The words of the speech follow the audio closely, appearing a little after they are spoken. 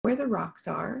where the rocks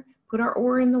are, put our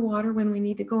oar in the water when we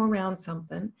need to go around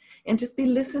something, and just be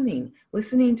listening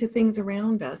to things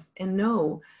around us, and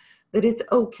know that it's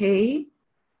okay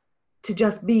to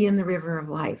just be in the river of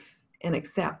life and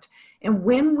accept. And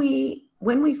when we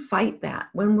fight that,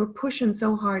 when we're pushing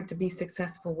so hard to be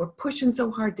successful, we're pushing so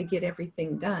hard to get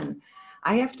everything done.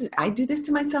 I do this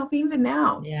to myself even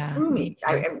now. Yeah.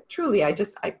 Truly,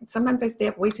 sometimes I stay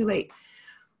up way too late.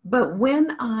 But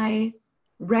when I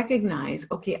recognize,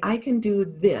 okay, I can do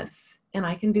this and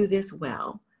I can do this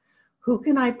well, who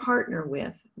can I partner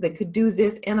with that could do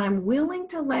this? And I'm willing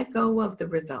to let go of the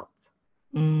results.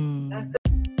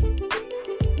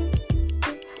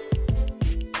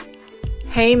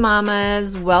 Hey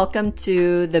mamas, welcome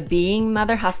to the Being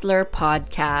Mother Hustler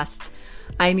podcast.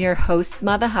 I'm your host,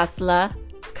 Mother Hustler,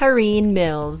 Kareen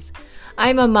Mills.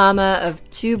 I'm a mama of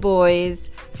 2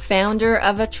 boys, founder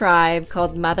of a tribe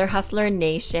called Mother Hustler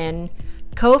Nation,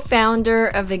 co-founder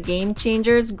of the Game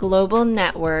Changers Global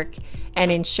Network,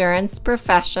 an insurance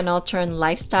professional turned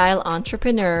lifestyle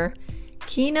entrepreneur,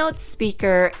 keynote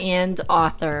speaker, and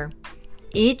author.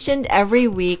 Each and every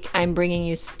week, I'm bringing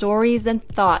you stories and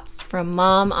thoughts from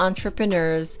mom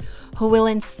entrepreneurs who will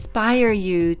inspire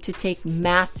you to take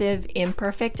massive,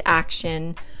 imperfect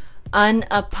action,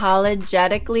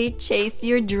 unapologetically chase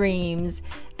your dreams,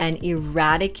 and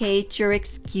eradicate your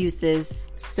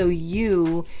excuses so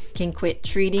you can quit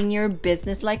treating your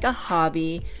business like a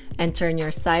hobby and turn your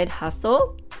side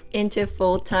hustle into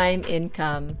full-time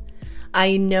income.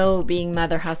 I know being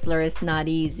Mother Hustler is not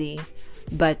easy.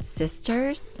 But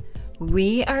sisters,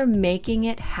 we are making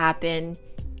it happen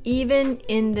even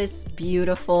in this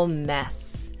beautiful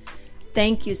mess.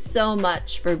 Thank you so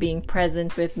much for being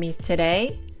present with me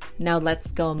today. Now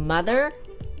let's go mother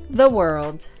the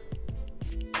world.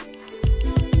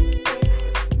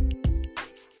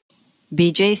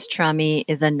 BJ Strummy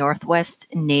is a Northwest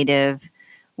native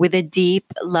with a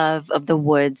deep love of the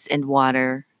woods and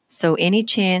water. So any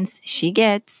chance she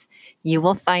gets, you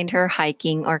will find her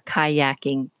hiking or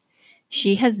kayaking.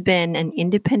 She has been an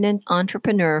independent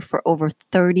entrepreneur for over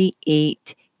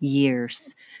 38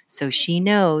 years. So she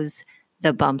knows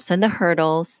the bumps and the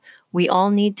hurdles we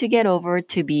all need to get over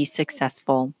to be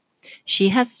successful. She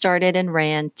has started and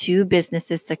ran 2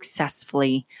 businesses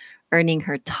successfully, earning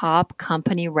her top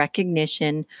company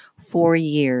recognition for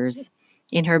years.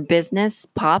 In her business,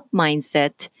 Pop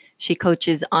Mindset, she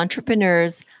coaches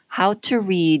entrepreneurs how to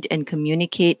read and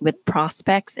communicate with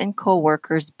prospects and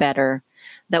coworkers better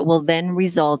that will then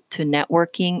result to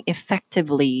networking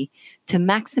effectively to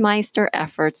maximize their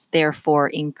efforts, therefore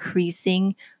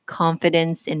increasing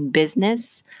confidence in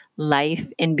business, life,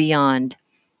 and beyond.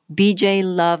 BJ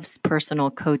loves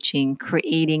personal coaching,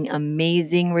 creating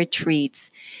amazing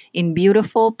retreats in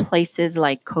beautiful places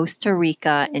like Costa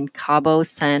Rica and Cabo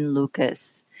San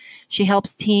Lucas. She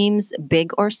helps teams,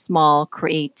 big or small,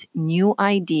 create new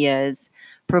ideas,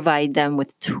 provide them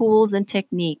with tools and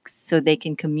techniques so they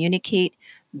can communicate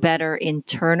better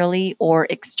internally or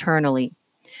externally.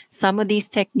 Some of these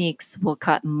techniques will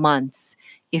cut months,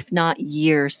 if not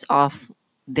years, off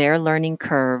their learning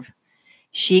curve.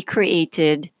 She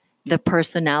created the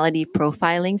personality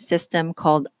profiling system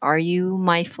called Are You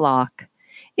My Flock?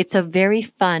 It's a very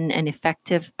fun and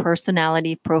effective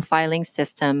personality profiling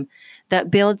system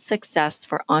that builds success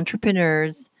for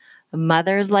entrepreneurs,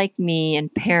 mothers like me,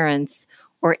 and parents,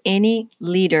 or any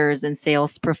leaders and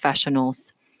sales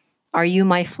professionals. Are You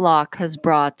My Flock has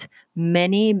brought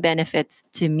many benefits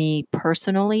to me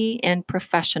personally and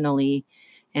professionally,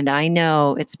 and I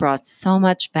know it's brought so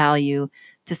much value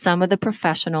to some of the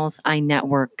professionals I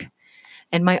network.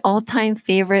 And my all-time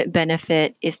favorite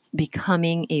benefit is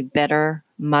becoming a better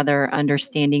mother,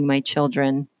 understanding my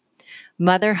children.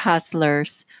 Mother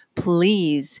hustlers,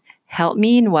 please help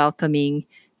me in welcoming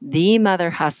the Mother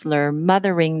Hustler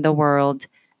mothering the world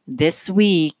this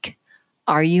week.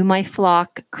 Are You My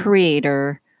Flock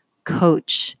creator,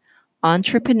 coach,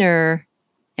 entrepreneur,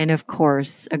 and of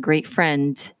course, a great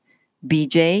friend,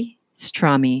 BJ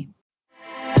Strummy.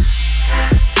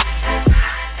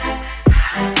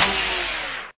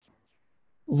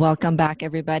 Welcome back,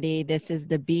 everybody. This is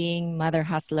the Being Mother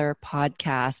Hustler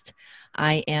podcast.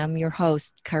 I am your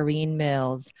host, Kareen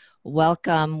Mills.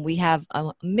 Welcome. We have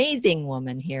an amazing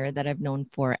woman here that I've known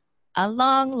for a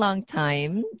long, long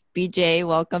time. BJ,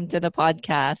 welcome to the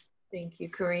podcast. Thank you,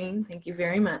 Kareen. Thank you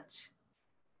very much.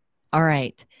 All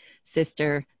right,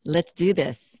 sister, let's do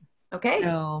this. Okay.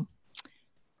 So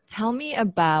tell me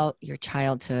about your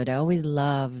childhood. I always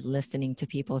love listening to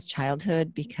people's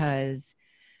childhood because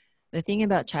the thing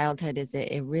about childhood is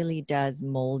it really does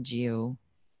mold you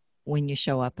when you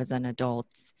show up as an adult.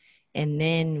 And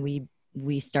then we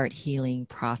we start healing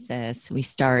process. We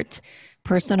start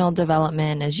personal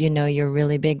development. As you know, you're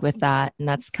really big with that. And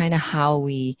that's kind of how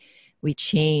we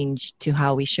change to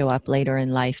how we show up later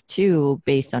in life too,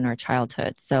 based on our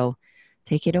childhood. So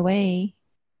take it away.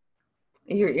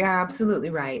 You're absolutely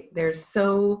right. There's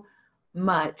so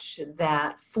much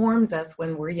that forms us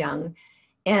when we're young.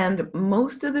 And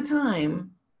most of the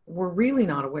time, we're really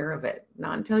not aware of it.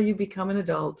 Not until you become an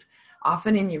adult,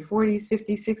 often in your 40s,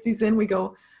 50s, 60s, and we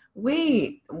go,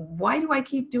 wait, why do I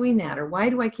keep doing that? Or why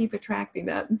do I keep attracting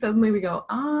that? And suddenly we go,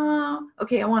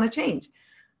 okay, I want to change,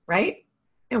 right?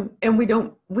 And we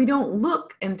don't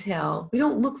look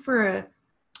for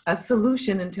a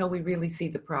solution until we really see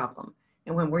the problem.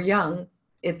 And when we're young,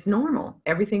 it's normal.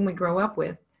 Everything we grow up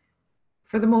with,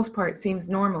 for the most part, seems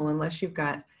normal unless you've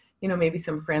got, maybe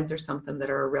some friends or something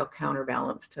that are a real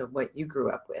counterbalance to what you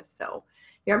grew up with. So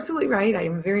you're absolutely right. I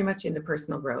am very much into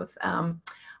personal growth. I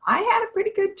had a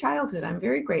pretty good childhood. I'm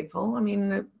very grateful. I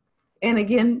mean, and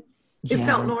again, it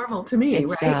felt Yeah. normal to me,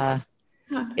 It's right?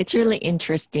 it's really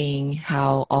interesting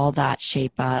how all that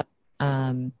shape up.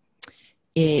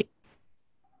 It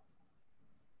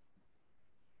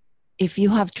If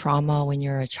you have trauma when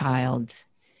you're a child,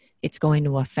 it's going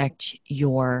to affect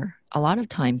your, a lot of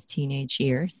times, teenage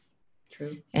years.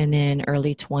 True. And then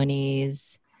early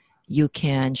 20s, you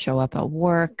can show up at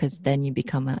work because then you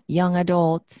become a young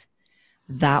adult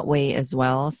that way as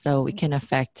well. So it can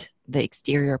affect the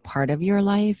exterior part of your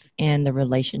life and the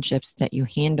relationships that you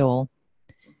handle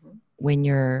Mhm. when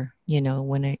you're,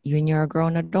 when you're a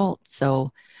grown adult.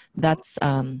 So that's,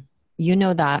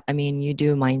 that, I mean, you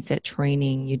do mindset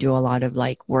training, you do a lot of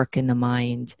like work in the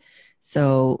mind.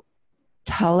 So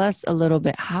tell us a little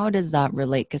bit, how does that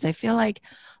relate? Because I feel like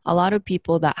a lot of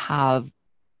people that have,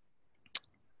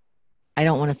 I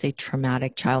don't want to say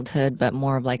traumatic childhood, but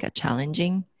more of like a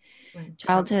challenging Right.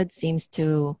 childhood seems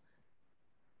to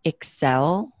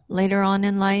excel later on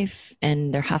in life.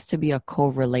 And there has to be a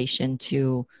correlation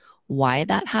to why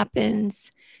that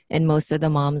happens. And most of the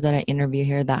moms that I interview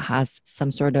here that has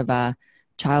some sort of a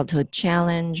childhood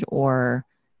challenge, or,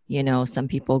 some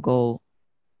people go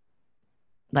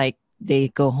like they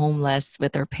go homeless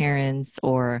with their parents,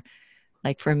 or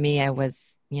like for me, I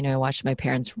watched my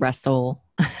parents wrestle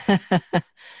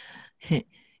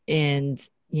and,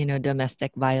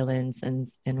 domestic violence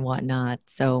and whatnot.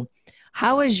 So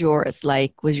how was yours?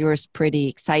 Like, was yours pretty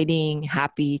exciting,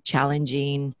 happy,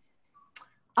 challenging?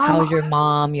 Um, How's your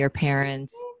mom, your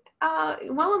parents?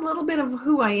 well, a little bit of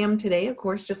who I am today, of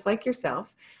course, just like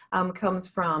yourself, comes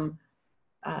from,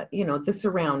 the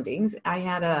surroundings. I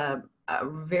had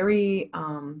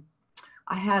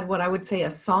what I would say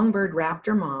a songbird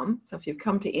raptor mom. So if you've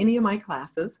come to any of my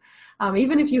classes,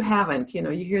 even if you haven't,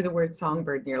 you hear the word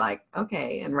songbird and you're like,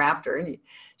 okay, and raptor. And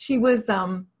she was,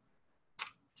 um,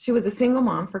 she was a single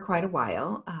mom for quite a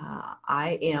while.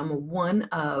 I am one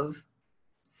of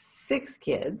 6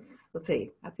 kids. Let's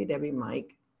see, Patsy, Debbie,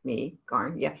 Mike, me,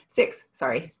 Garn. Yeah, 6.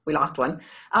 Sorry, we lost one.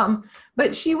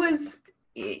 But she was,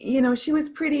 she was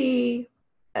a pretty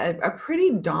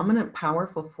dominant,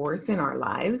 powerful force in our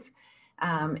lives.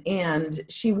 And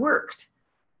she worked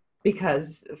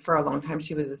because for a long time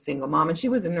she was a single mom and she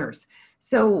was a nurse.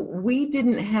 So we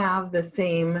didn't have the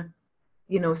same,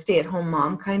 stay-at-home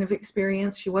mom kind of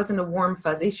experience. She wasn't a warm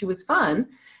fuzzy. She was fun.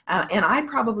 And I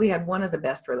probably had one of the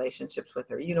best relationships with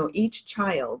her. Each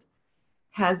child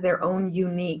has their own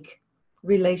unique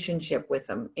relationship with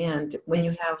them. And when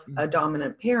you have a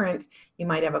dominant parent, you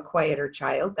might have a quieter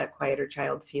child. That quieter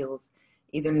child feels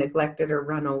either neglected or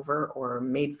run over or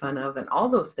made fun of. And all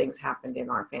those things happened in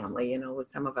our family.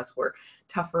 Some of us were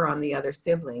tougher on the other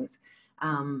siblings.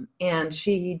 And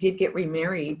she did get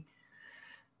remarried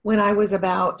when I was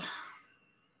I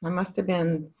must have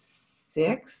been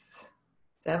 6,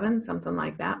 7, something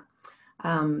like that.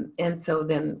 And so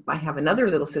then I have another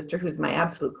little sister who's my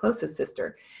absolute closest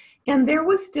sister. And there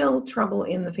was still trouble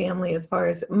in the family as far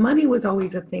as money was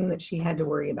always a thing that she had to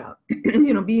worry about.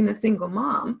 Being a single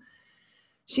mom,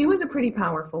 she was a pretty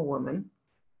powerful woman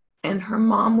and her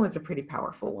mom was a pretty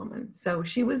powerful woman. So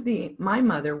my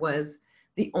mother was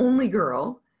the only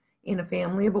girl in a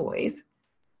family of boys.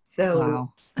 So,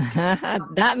 Wow.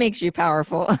 That makes you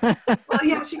powerful. well,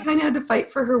 yeah, she kind of had to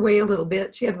fight for her way a little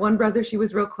bit. She had one brother she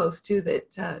was real close to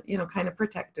that, kind of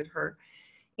protected her.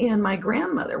 And my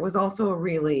grandmother was also a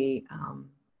really,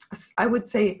 I would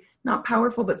say, not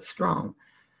powerful, but strong,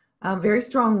 very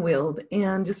strong-willed.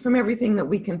 And just from everything that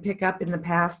we can pick up in the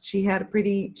past, she had a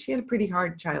pretty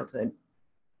hard childhood.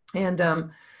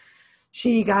 And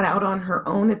she got out on her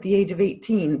own at the age of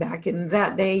 18. Back in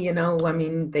that day,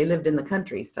 they lived in the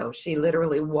country. So she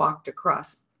literally walked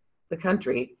across the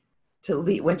country to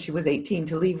leave when she was 18,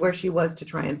 to leave where she was to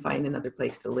try and find another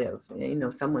place to live,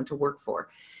 someone to work for.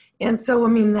 And so, I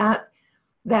mean,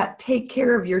 that take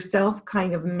care of yourself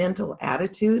kind of mental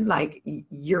attitude, like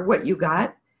you're what you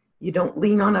got. You don't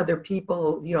lean on other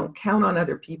people. You don't count on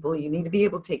other people. You need to be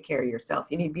able to take care of yourself.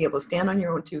 You need to be able to stand on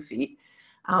your own 2 feet.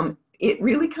 It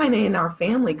really kind of in our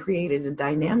family created a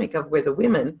dynamic of where the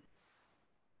women,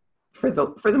 for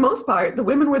the most part, the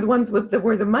women were the ones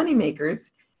were the money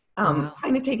makers,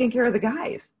 kind of taking care of the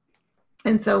guys.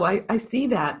 And so I see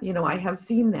that, I have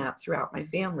seen that throughout my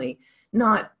family,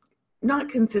 not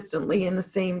consistently in the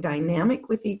same dynamic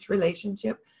with each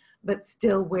relationship, but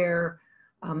still where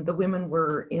the women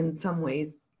were in some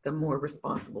ways the more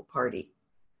responsible party.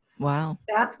 Wow.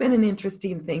 That's been an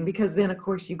interesting thing, because then of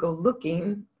course you go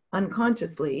looking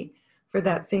unconsciously for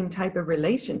that same type of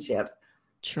relationship.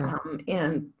 Sure.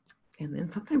 And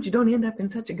then sometimes you don't end up in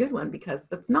such a good one, because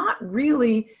that's not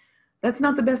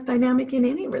the best dynamic in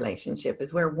any relationship,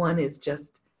 is where one is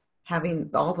just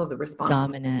having all of the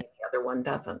responsibility, Dominant. the other one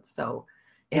doesn't. So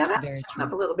It's that's very shown true.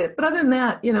 up a little bit. But other than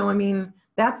that, I mean,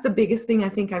 that's the biggest thing I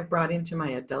think I've brought into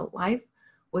my adult life,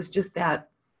 was just that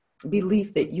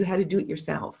belief that you had to do it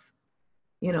yourself,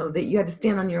 that you had to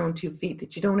stand on your own 2 feet,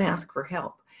 that you don't ask for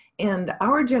help. And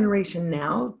our generation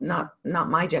now, not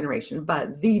my generation,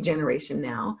 but the generation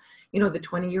now, the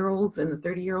 20-year-olds and the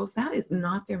 30-year-olds, that is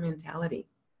not their mentality.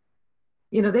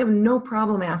 They have no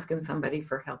problem asking somebody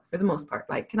for help for the most part.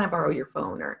 Like, can I borrow your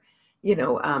phone? Or,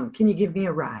 can you give me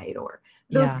a ride? Or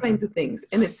those kinds of things.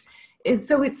 And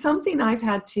so it's something I've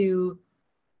had to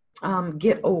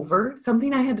get over,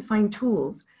 something I had to find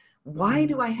tools. Why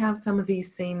do I have some of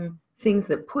these same things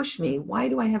that push me? Why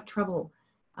do I have trouble,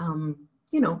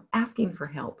 asking for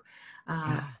help?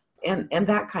 And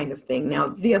that kind of thing. Now,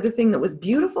 the other thing that was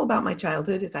beautiful about my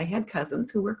childhood is I had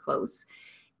cousins who were close.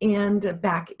 And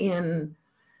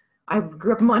I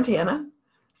grew up in Montana.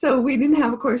 So we didn't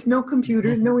have, of course, no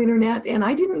computers, no internet. And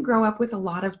I didn't grow up with a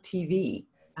lot of TV.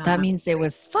 That means it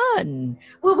was fun.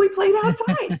 Well, we played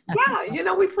outside.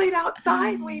 Yeah, we played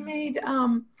outside. We made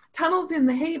tunnels in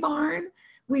the hay barn.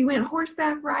 We went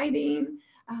horseback riding.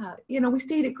 We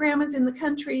stayed at grandma's in the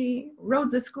country, rode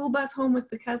the school bus home with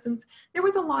the cousins. There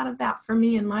was a lot of that for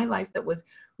me in my life that was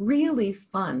really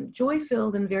fun,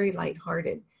 joy-filled, and very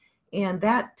lighthearted. And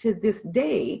that, to this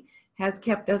day, has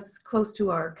kept us close to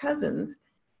our cousins.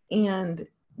 And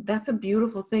that's a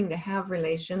beautiful thing, to have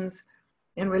relations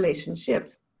and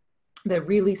relationships that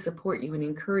really support you and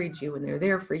encourage you, and they're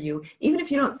there for you. Even if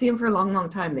you don't see them for a long, long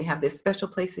time, they have this special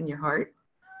place in your heart.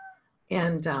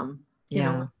 And,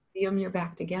 see them, you're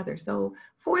back together. So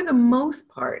for the most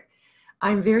part,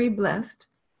 I'm very blessed.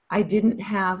 I didn't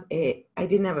have a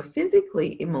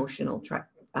physically emotional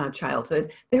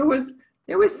childhood. There was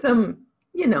some,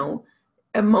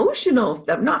 emotional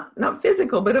stuff, not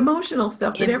physical, but emotional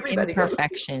stuff that everybody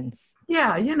imperfections.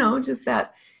 Yeah, just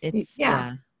that. It's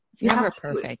never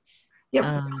perfect.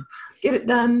 Yep. Get it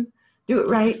done. Do it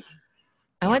right.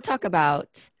 I want to talk about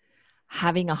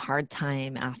having a hard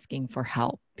time asking for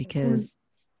help, because,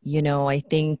 I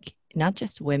think not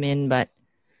just women, but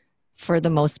for the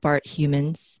most part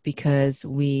humans, because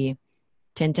we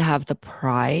tend to have the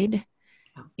pride,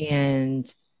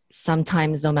 and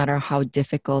sometimes no matter how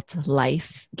difficult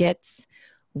life gets,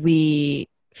 we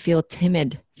feel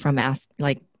timid for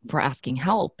asking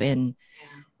help. And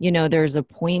there's a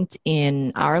point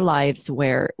in our lives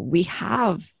where we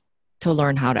have to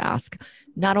learn how to ask,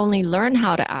 not only learn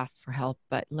how to ask for help,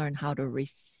 but learn how to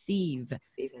receive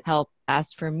help.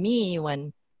 As for me,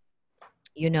 when,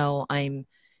 I'm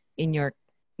in your,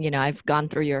 I've gone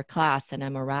through your class and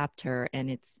I'm a Raptor, and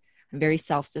I'm very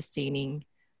self-sustaining.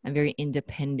 I'm very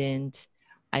independent.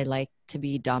 I like to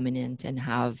be dominant and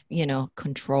have,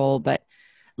 control, but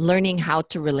learning how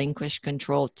to relinquish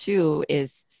control too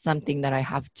is something that I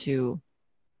have to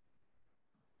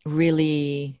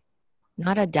really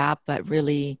not adapt, but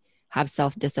really have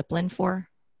self-discipline for.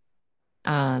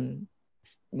 I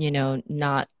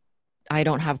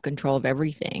don't have control of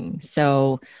everything.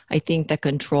 So I think the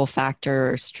control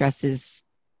factor stresses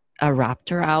a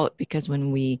Raptor out, because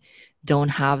when we don't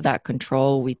have that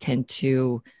control, we tend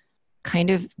to kind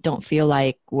of don't feel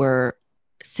like we're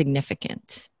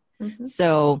significant. Mm-hmm.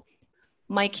 So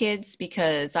my kids,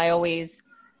 because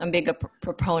I'm big a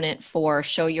proponent for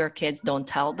show your kids, don't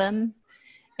tell them.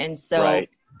 And so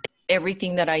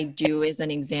everything that I do is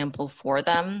an example for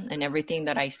them, and everything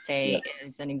that I say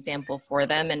is an example for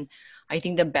them. And I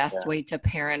think the best way to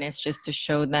parent is just to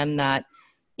show them that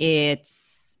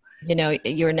it's,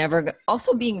 you're never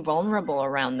also being vulnerable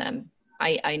around them.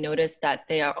 I noticed that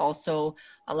they are also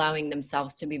allowing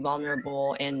themselves to be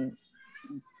vulnerable and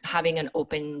having an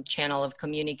open channel of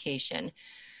communication. To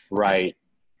be Right.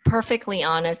 perfectly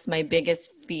honest, my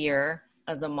biggest fear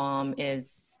as a mom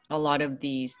is a lot of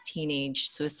these teenage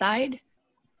suicide.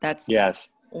 That's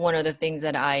Yes. one of the things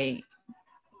that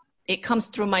it comes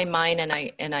through my mind,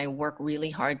 and I work really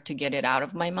hard to get it out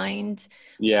of my mind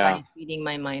by Yeah. feeding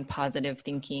my mind positive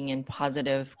thinking and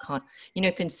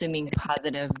consuming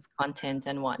positive content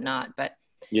and whatnot. But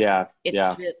Yeah.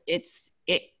 Yeah.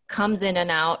 it comes in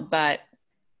and out, but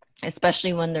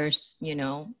especially when there's,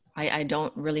 I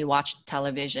don't really watch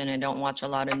television. I don't watch a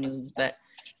lot of news, but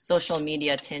social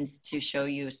media tends to show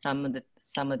you some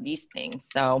of these things.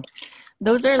 So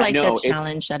those are I like the know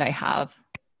challenge that I have.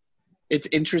 it's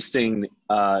interesting,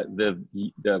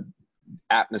 the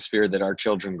atmosphere that our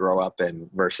children grow up in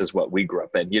versus what we grew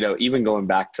up in. Even going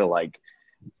back to like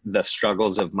the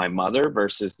struggles of my mother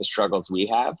versus the struggles we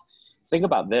have. Think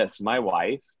about this. My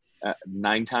wife,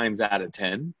 9 times out of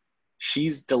 10,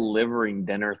 she's delivering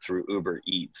dinner through Uber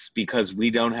Eats because we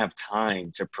don't have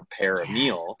time to prepare a Yes.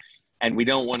 meal, and we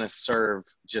don't want to serve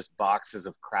just boxes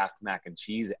of Kraft mac and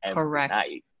cheese every Correct.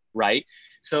 night. Right.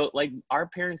 So like our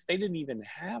parents, they didn't even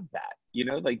have that,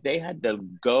 like they had to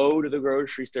go to the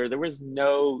grocery store. There was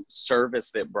no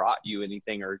service that brought you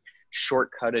anything or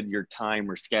shortcutted your time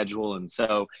or schedule. And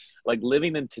so like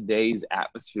living in today's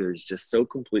atmosphere is just so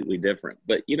completely different.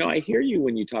 But I hear you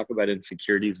when you talk about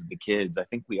insecurities with the kids. I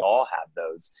think we all have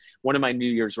those. One of my New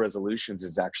Year's resolutions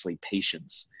is actually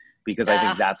patience, because I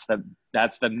think Uh,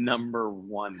 that's the number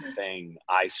one thing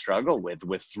I struggle with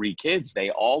 3 kids. They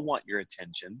all want your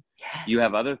attention. You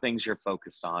have yes. other things you're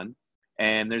focused on.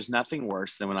 And there's nothing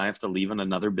worse than when I have to leave on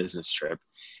another business trip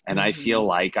and I feel Mhm.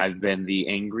 like I've been the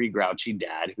angry, grouchy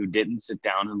dad who didn't sit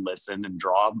down and listen and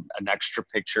draw an extra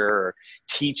picture or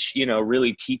teach,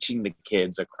 really teaching the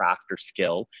kids a craft or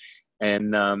skill,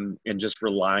 and just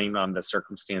relying on the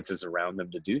circumstances around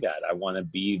them to do that. I want to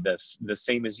be the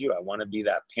same as you. I want to be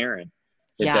that parent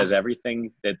that Yeah. does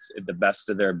everything that's the best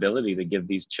of their ability to give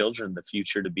these children the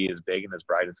future to be as big and as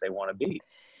bright as they want to be.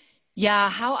 Yeah,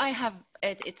 how I have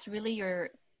it's really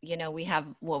we have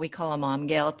what we call a mom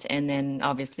guilt, and then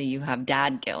obviously you have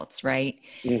dad guilt, right?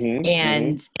 Mm-hmm. Mm-hmm.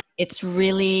 And it's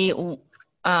really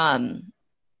um,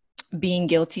 being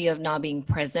guilty of not being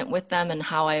present with them. And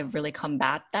how I really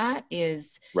combat that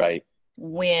is Right.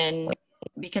 when,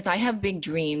 because I have big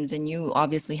dreams and you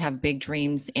obviously have big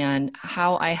dreams, and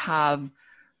how I have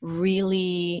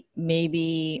really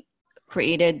maybe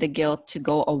created the guilt to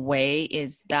go away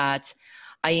is that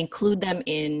I include them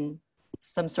in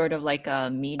some sort of like a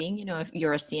meeting. If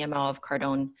you're a CMO of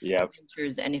Cardone Yep.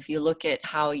 Ventures, and if you look at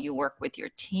how you work with your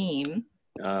team,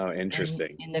 Oh, and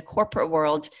interesting. in the corporate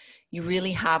world, you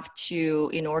really have to,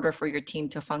 in order for your team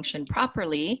to function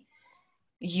properly,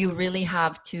 you really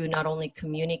have to not only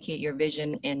communicate your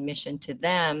vision and mission to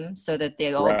them so that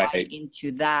they all buy Right.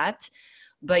 into that,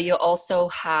 but you also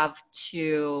have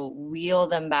to wheel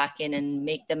them back in and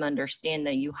make them understand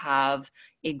that you have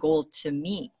a goal to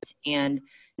meet. And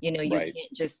you Right.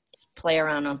 can't just play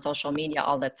around on social media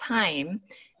all the time,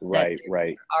 that Right.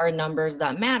 Right. are numbers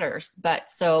that matters. But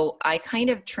so I kind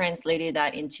of translated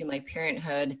that into my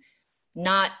parenthood.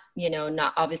 Not,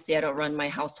 not obviously, I don't run my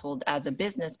household as a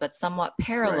business, but somewhat Right.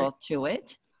 parallel to it.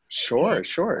 And Sure.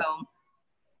 Sure.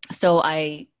 so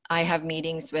I have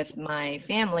meetings with my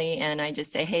family, and I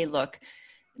just say, hey, look,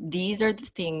 these are the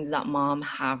things that mom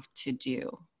have to do,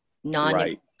 Right.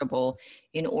 non-negotiable,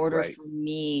 in order Right. for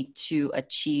me to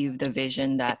achieve the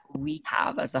vision that we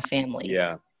have as a family.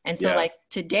 Yeah. And so Yeah. like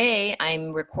today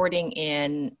I'm recording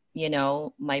in,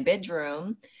 my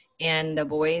bedroom, and the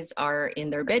boys are in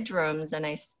their bedrooms, and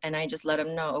I just let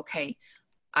them know, okay,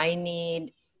 I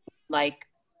need like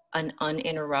an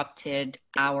uninterrupted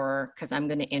hour because I'm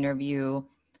going to interview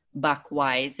Buck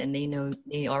Wise, and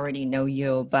they already know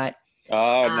you,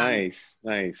 Oh, um, nice.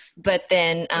 Nice. but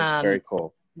then That's very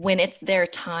cool. when it's their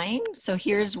time, so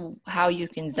here's how you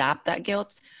can zap that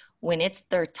guilt. When it's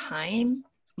their time,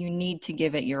 you need to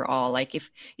give it your all. Like if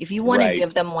you want to Right.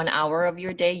 give them 1 hour of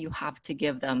your day, you have to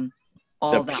give them The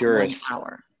all that one purest,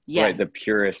 hour. right. The Yes.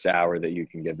 purest hour that you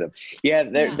can give them. Yeah.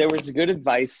 There, Yeah. there was good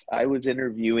advice. I was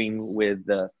interviewing with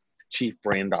the chief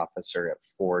brand officer at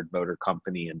Ford Motor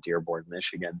Company in Dearborn,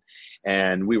 Michigan.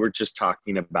 And we were just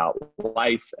talking about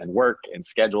life and work and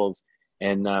schedules.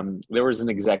 And there was an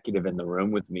executive in the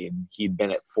room with me, and he'd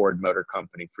been at Ford Motor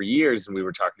Company for years. And we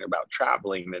were talking about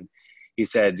traveling. And he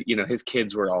said, his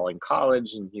kids were all in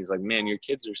college. And he's like, man, your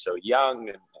kids are so young.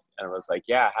 And I was like,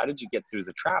 yeah, how did you get through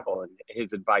the travel? And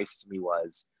his advice to me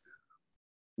was,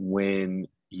 when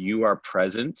you are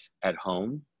present at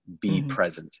home, be Hmm.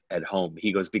 present at home.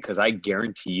 He goes, because I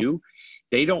guarantee you,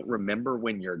 they don't remember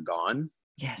when you're gone.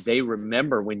 Yes. They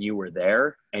remember when you were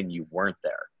there and you weren't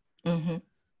there. Mm-hmm.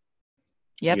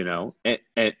 Yep. You know,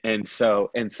 and so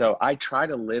I try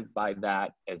to live by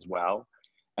that as well.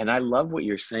 And I love what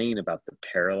you're saying about the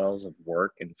parallels of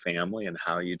work and family and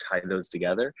how you tie those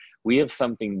together. We have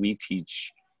something we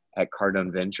teach at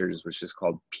Cardone Ventures, which is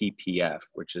called PPF,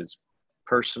 which is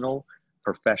personal,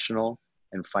 professional,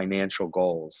 and financial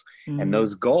goals. And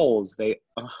those goals, they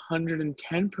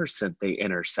 110% they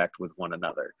intersect with one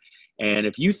another. And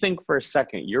if you think for a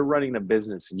second, you're running a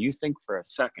business, and you think for a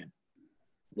second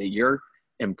that your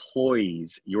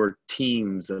employees, your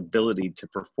team's ability to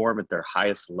perform at their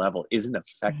highest level isn't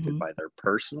affected by their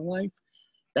personal life,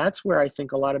 that's where I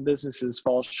think a lot of businesses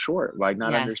fall short, by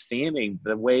not understanding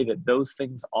the way that those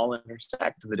things all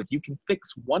intersect. That if you can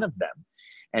fix one of them,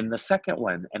 and the second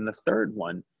one, and the third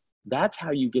one, that's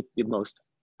how you get the most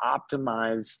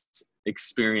optimized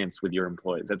experience with your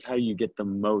employees. That's how you get the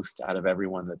most out of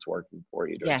everyone that's working for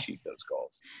you to achieve those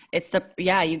goals.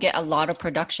 You get a lot of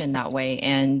production that way.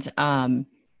 And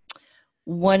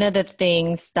one of the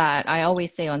things that I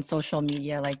always say on social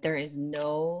media, like, there is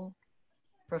no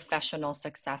professional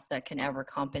success that can ever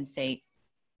compensate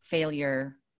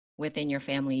failure within your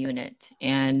family unit.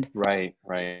 And right.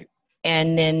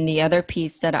 And then the other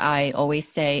piece that I always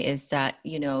say is that,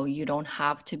 you know, you don't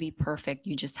have to be perfect.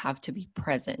 You just have to be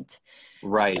present.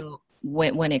 Right. So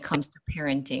when it comes to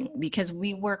parenting, because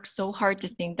we work so hard to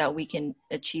think that we can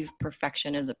achieve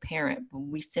perfection as a parent, but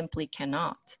we simply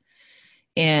cannot.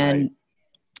 And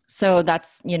so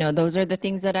that's, you know, those are the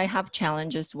things that I have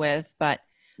challenges with, but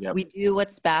we do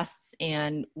what's best,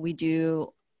 and we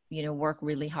do, you know, work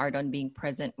really hard on being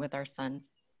present with our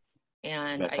sons.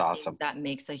 And that's I awesome. think that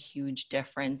makes a huge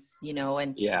difference, you know.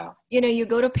 And you know, you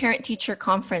go to parent teacher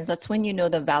conference, that's when you know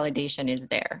the validation is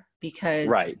there, because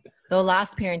the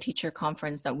last parent teacher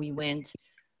conference that we went,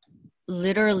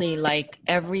 literally, like,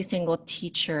 every single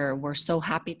teacher were so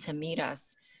happy to meet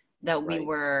us that we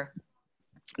were,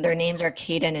 their names are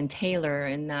Caden and Taylor,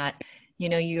 and that, you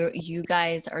know, you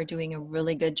guys are doing a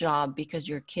really good job, because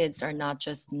your kids are not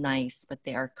just nice, but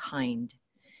they are kind.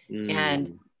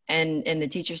 And the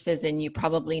teacher says, and you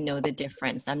probably know the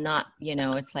difference. I'm not, you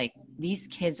know, it's like, these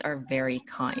kids are very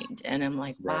kind. And I'm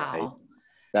like, wow.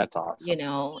 That's awesome. You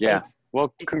know,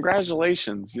 well,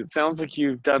 congratulations. It sounds like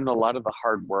you've done a lot of the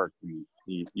hard work.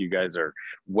 You guys are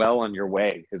well on your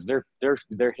way, because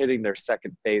they're hitting their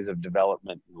second phase of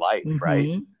development in life,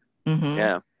 right?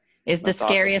 Yeah. It's the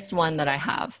scariest one that I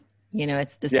have. You know,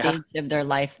 it's the stage of their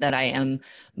life that I am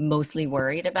mostly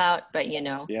worried about. But, you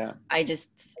know,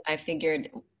 I figured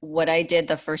what I did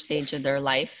the first stage of their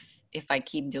life, if I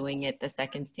keep doing it the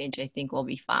second stage, I think we'll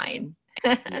be fine.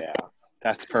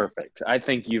 That's perfect. I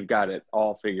think you've got it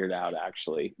all figured out,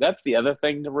 actually. That's the other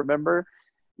thing to remember,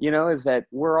 you know, is that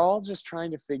we're all just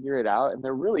trying to figure it out. And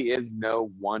there really is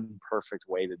no one perfect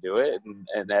way to do it.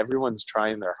 And everyone's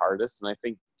trying their hardest. And I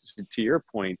think, to your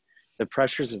point, the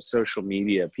pressures of social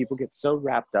media, people get so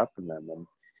wrapped up in them.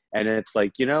 And it's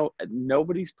like, you know,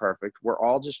 nobody's perfect. We're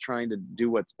all just trying to do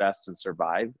what's best and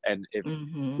survive. And if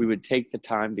we would take the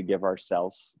time to give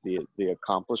ourselves the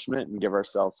accomplishment and give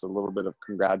ourselves a little bit of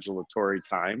congratulatory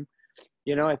time,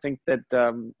 you know, I think that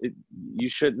you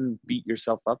shouldn't beat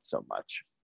yourself up so much.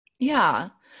 Yeah.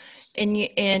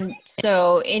 And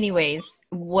so anyways,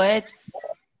 what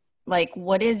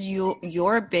is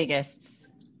your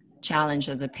biggest challenge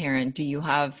as a parent? Do you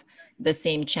have the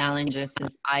same challenges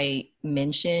as I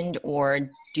mentioned, or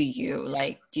do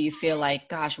you feel like,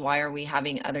 gosh, why are we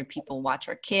having other people watch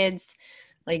our kids?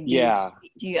 Like, do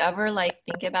you ever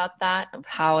think about that, of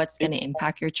how it's going to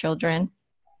impact your children?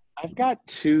 I've got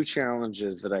two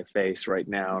challenges that I face right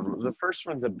now. The first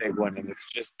one's a big one, and it's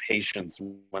just patience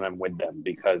when I'm with them,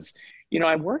 because, you know,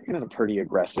 I work in a pretty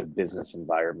aggressive business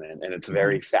environment, and it's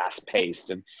very fast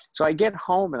paced. And so I get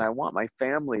home and I want my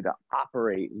family to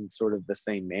operate in sort of the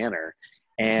same manner.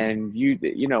 And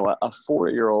you know, a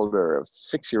 4-year-old or a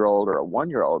 6-year-old or a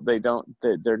 1-year-old,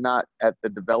 they're not at the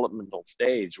developmental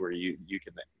stage where you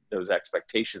can, those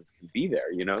expectations can be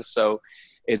there, you know? So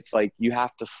it's like, you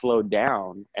have to slow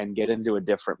down and get into a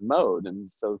different mode. And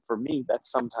so for me,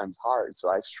 that's sometimes hard. So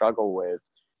I struggle with,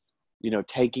 you know,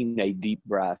 taking a deep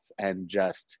breath and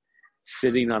just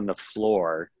sitting on the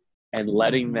floor and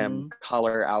letting them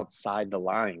color outside the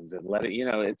lines, and you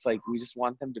know, it's like, we just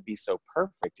want them to be so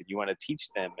perfect, and you want to teach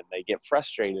them, and they get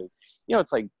frustrated. You know,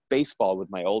 it's like baseball with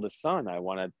my oldest son. I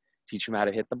want to teach him how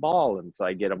to hit the ball. And so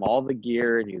I get him all the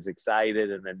gear, and he's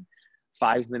excited. And then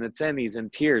 5 minutes in, he's in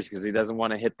tears because he doesn't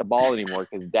want to hit the ball anymore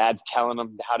because dad's telling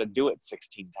him how to do it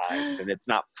 16 times and it's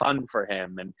not fun for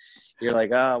him. And you're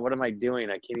like, oh, what am I doing?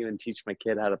 I can't even teach my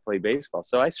kid how to play baseball.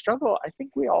 So I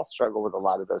think we all struggle with a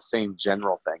lot of those same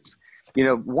general things. You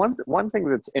know, one thing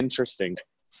that's interesting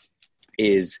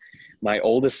is my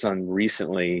oldest son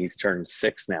recently, he's turned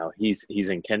 6 now. He's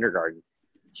in kindergarten.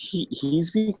 He's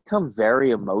become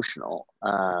very emotional.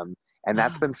 And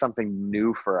that's been something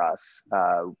new for us.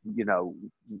 You know,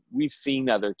 we've seen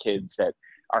other kids that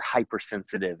are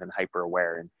hypersensitive and hyper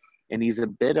aware, and he's a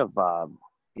bit of,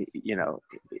 you know,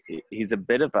 he's a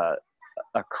bit of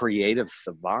a creative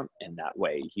savant in that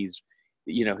way. He's,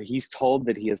 you know, he's told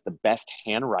that he has the best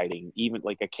handwriting, even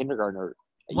like a kindergartner,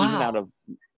 Wow. even out of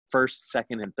first,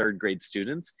 second, and third grade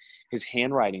students. His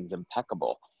handwriting's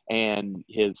impeccable, and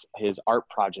his art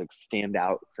projects stand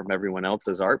out from everyone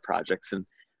else's art projects. And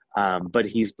but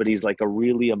he's like a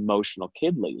really emotional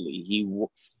kid lately. He, you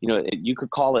know, you could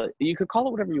call it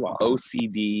whatever you want.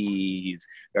 OCD. He's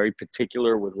very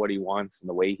particular with what he wants and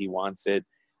the way he wants it.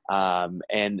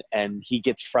 And he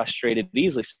gets frustrated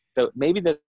easily. So maybe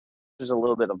there's a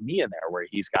little bit of me in there where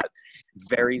he's got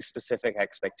very specific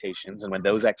expectations. And when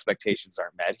those expectations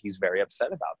aren't met, he's very upset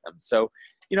about them. So,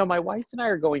 you know, my wife and I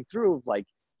are going through like,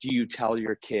 do you tell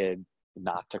your kid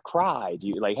not to cry? Do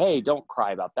you like, hey, don't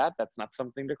cry about that, that's not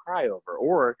something to cry over?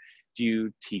 Or do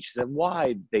you teach them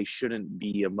why they shouldn't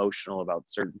be emotional about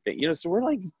certain things? You know, so we're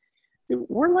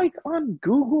like on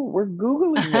Google, we're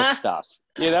Googling this stuff.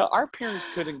 You know, our parents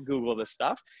couldn't Google this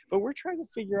stuff, but we're trying to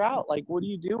figure out, like, what do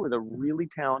you do with a really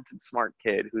talented, smart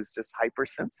kid who's just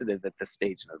hypersensitive at this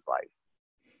stage in his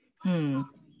life?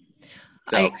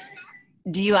 So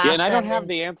Do you ask yeah, and I don't them have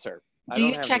the answer. do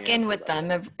you check in with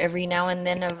them every now and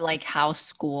then of like how's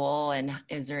school and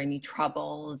is there any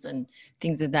troubles and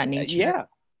things of that nature? Yeah,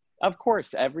 of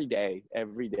course. Every day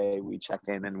we check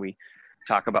in and we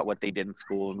talk about what they did in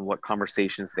school and what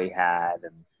conversations they had.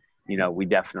 And, you know, we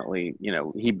definitely, you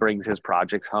know, he brings his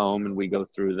projects home and we go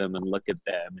through them and look at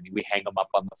them and we hang them up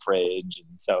on the fridge.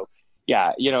 And so,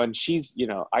 yeah, you know, and she's, you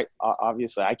know,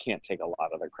 obviously I can't take a lot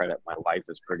of the credit. My wife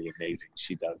is pretty amazing.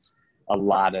 She does a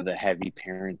lot of the heavy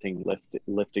parenting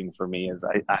lifting for me, as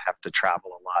I have to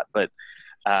travel a lot. But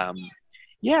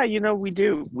yeah, you know, we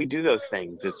do those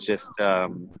things. It's just,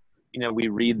 you know, we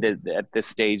read that at this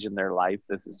stage in their life,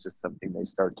 this is just something they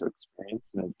start to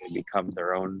experience. And as they become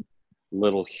their own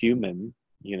little human,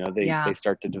 you know, they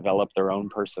start to develop their own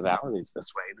personalities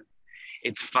this way.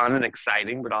 It's fun and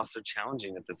exciting, but also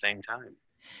challenging at the same time.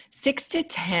 6 to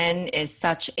 10 is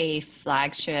such a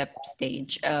flagship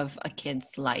stage of a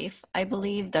kid's life. I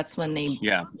believe that's when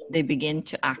they begin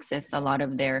to access a lot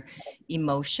of their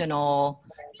emotional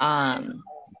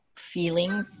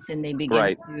feelings and they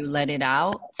begin to let it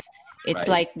out. It's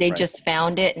like they just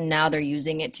found it and now they're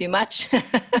using it too much.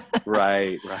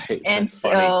 Right. And That's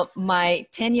so my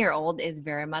 10-year-old is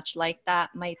very much like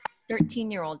that. My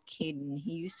 13-year-old Caden,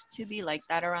 he used to be like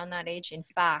that around that age. In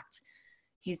fact,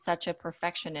 he's such a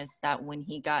perfectionist that when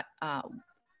he got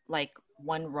like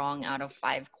 1 wrong out of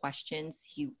 5 questions,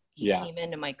 he came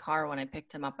into my car when I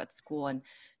picked him up at school and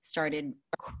started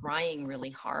crying really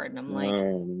hard. And I'm like,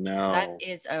 oh, no. That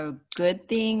is a good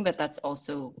thing, but that's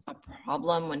also a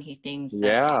problem when he thinks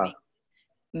that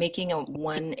making a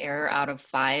 1 error out of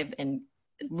 5 and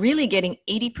really getting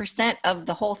 80% of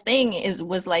the whole thing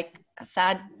was like a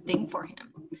sad thing for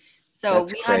him. So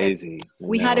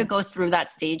we had to go through that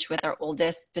stage with our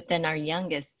oldest, but then our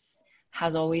youngest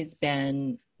has always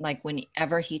been like,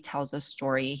 whenever he tells a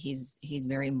story, he's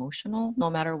very emotional, no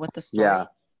matter what the story.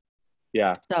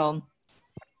 Yeah. So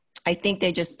I think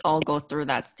they just all go through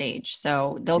that stage.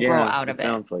 So they'll grow out of it.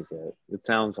 It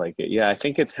sounds like it. Yeah. I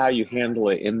think it's how you handle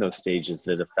it in those stages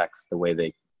that affects the way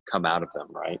they come out of them.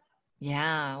 Right.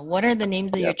 Yeah. What are the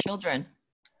names of your children?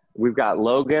 We've got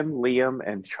Logan, Liam,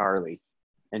 and Charlie.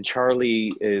 And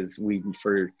Charlie is,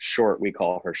 for short, we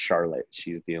call her Charlotte.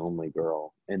 She's the only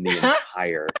girl in the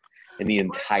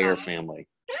entire family.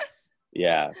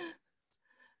 Yeah.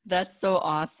 That's so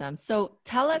awesome. So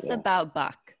tell us about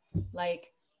Buck. Like,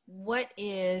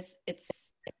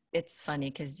 it's funny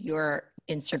because your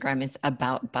Instagram is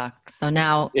about Buck. So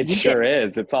now it sure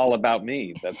is. It's all about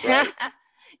me. That's right.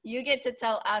 You get to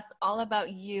tell us all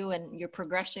about you and your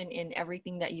progression in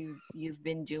everything that you've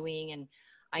been doing. And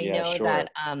I know that,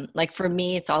 like for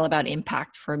me, it's all about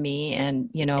impact for me. And,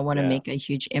 you know, I want to make a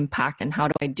huge impact. And how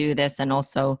do I do this? And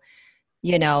also,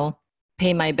 you know,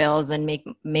 pay my bills and make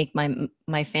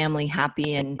my family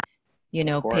happy and, you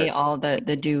know, pay all the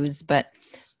dues. But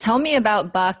tell me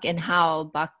about Buck and how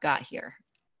Buck got here.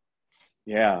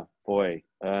 Yeah. Boy,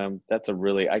 that's a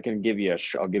really, I can give you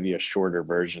I'll give you a shorter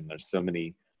version. There's so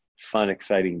many fun,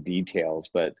 exciting details,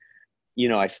 but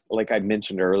like I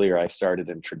mentioned earlier, I started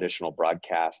in traditional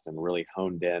broadcast and really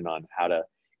honed in on how to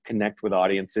connect with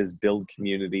audiences, build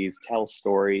communities, tell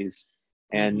stories.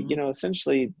 And, Mm-hmm.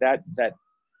 essentially that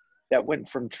went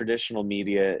from traditional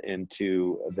media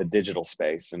into the digital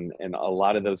space, and a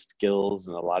lot of those skills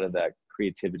and a lot of that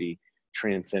creativity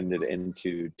transcended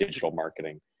into digital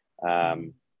marketing.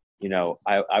 um,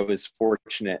 I was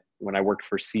fortunate when I worked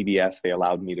for CBS. They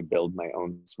allowed me to build my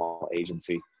own small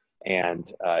agency, and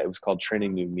it was called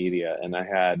Training New Media, and I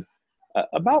had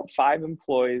about 5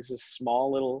 employees, a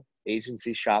small little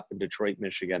agency shop in Detroit,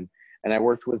 Michigan. And I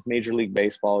worked with Major League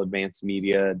Baseball, Advanced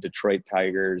Media, Detroit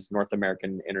Tigers, North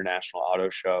American International Auto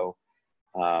Show,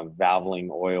 Valvoline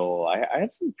Oil. I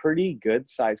had some pretty good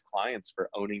sized clients for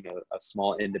owning a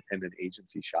small independent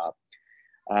agency shop.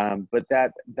 But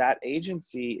that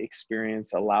agency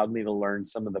experience allowed me to learn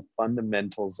some of the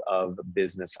fundamentals of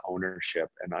business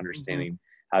ownership and Mm-hmm. understanding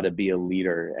how to be a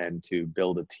leader and to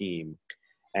build a team.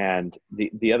 And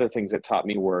the other things that taught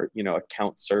me were,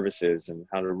 account services and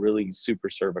how to really super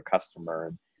serve a customer,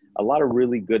 and a lot of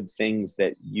really good things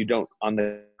that you don't, on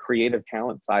the creative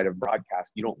talent side of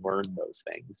broadcast, you don't learn those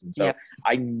things. And so Yep.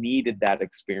 I needed that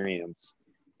experience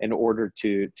in order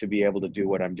to be able to do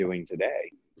what I'm doing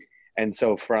today. And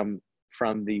so from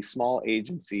the small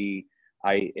agency,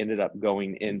 I ended up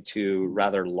going into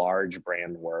rather large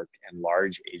brand work and a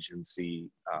large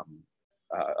agency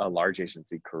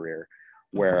career,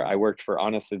 where Mm-hmm. I worked for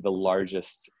honestly the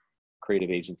largest creative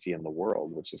agency in the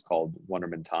world, which is called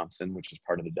Wunderman Thompson, which is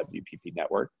part of the WPP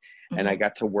network. And I Mm-hmm.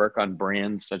 got to work on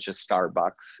brands such as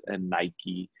Starbucks and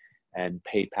Nike and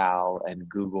PayPal and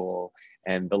Google,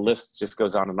 and the list just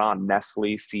goes on and on.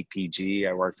 Nestle, CPG.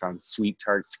 I worked on Sweet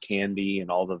Tarts candy and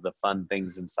all of the fun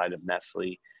things inside of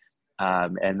Nestle.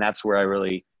 And that's where I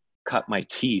really cut my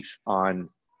teeth on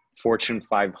Fortune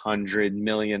 500 $1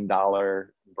 million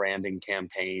branding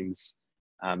campaigns,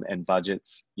 and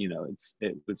budgets.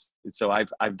 So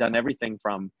I've done everything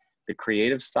from the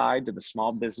creative side to the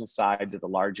small business side to the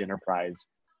large enterprise.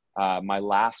 My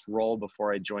last role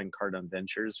before I joined Cardone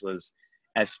Ventures was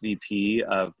SVP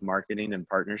of marketing and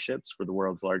partnerships for the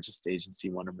world's largest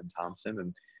agency, Wunderman Thompson.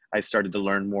 And I started to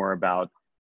learn more about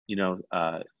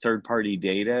third-party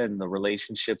data and the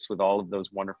relationships with all of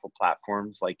those wonderful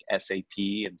platforms like SAP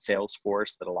and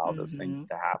Salesforce that allow those Mm-hmm. things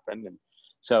to happen. And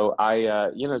so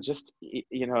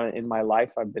in my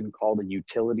life, I've been called a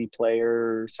utility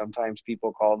player. Sometimes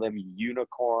people call them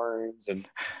unicorns. And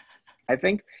I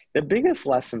think the biggest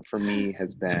lesson for me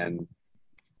has been,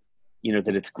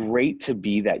 that it's great to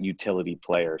be that utility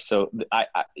player. So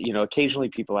occasionally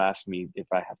people ask me if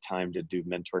I have time to do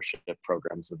mentorship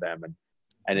programs with them.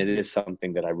 And it is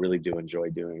something that I really do enjoy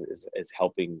doing, is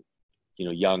helping,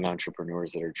 young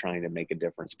entrepreneurs that are trying to make a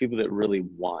difference, people that really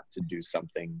want to do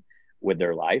something with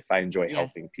their life. I enjoy Yes.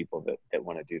 helping people that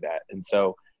want to do that. And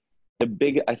so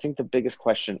I think the biggest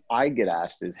question I get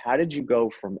asked is, how did you go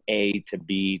from A to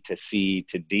B to C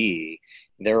to D?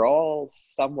 They're all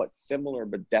somewhat similar,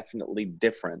 but definitely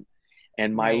different.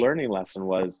 And my Right. learning lesson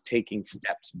was taking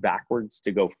steps backwards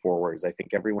to go forwards. I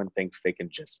think everyone thinks they can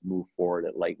just move forward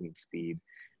at lightning speed.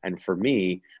 And for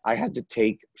me, I had to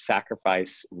take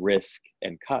sacrifice, risk,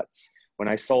 and cuts. When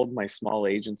I sold my small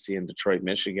agency in Detroit,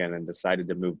 Michigan, and decided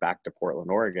to move back to Portland,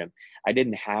 Oregon, I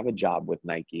didn't have a job with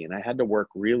Nike, and I had to work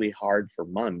really hard for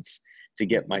months to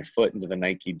get my Mm-hmm. foot into the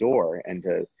Nike door, and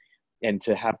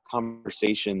to have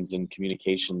conversations and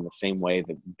communication the same way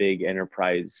that big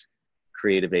enterprise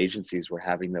creative agencies were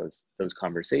having those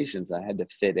conversations. I had to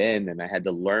fit in, and I had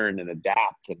to learn and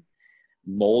adapt and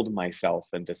mold myself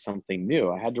into something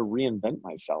new. I had to reinvent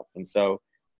myself. And so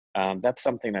that's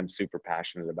something I'm super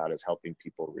passionate about, is helping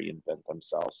people reinvent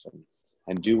themselves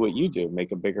and do what you do,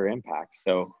 make a bigger impact.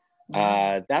 So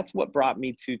Yeah. that's what brought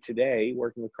me to today,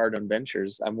 working with Cardone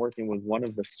Ventures. I'm working with one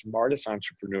of the smartest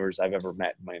entrepreneurs I've ever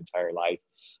met in my entire life.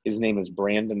 His name is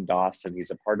Brandon Dawson.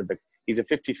 He's a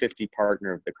 50-50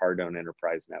 partner of the Cardone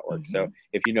Enterprise Network. So Mm-hmm.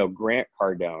 if you know Grant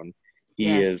Cardone,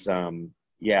 he is,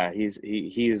 Yes.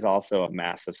 he is also a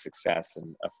massive success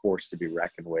and a force to be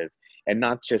reckoned with. And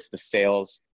not just the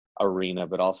sales arena,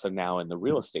 but also now in the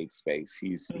real estate space.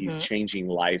 He's Mm-hmm. changing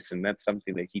lives, and that's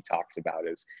something that he talks about.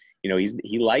 Is,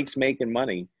 he likes making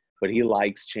money, but he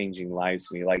likes changing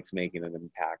lives, and he likes making an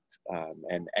impact,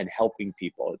 and helping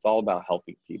people. It's all about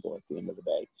helping people at the end of the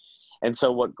day. And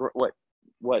so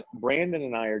what Brandon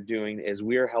and I are doing is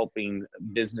we're helping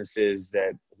businesses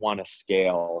that want to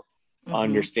scale Mm-hmm.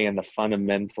 understand the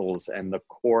fundamentals and the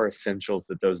core essentials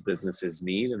that those businesses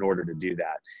need in order to do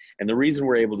that. And the reason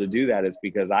we're able to do that is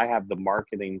because I have the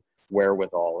marketing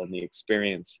wherewithal and the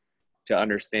experience to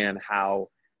understand how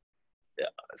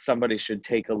somebody should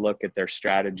take a look at their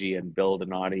strategy and build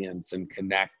an audience and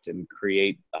connect and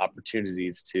create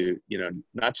opportunities to,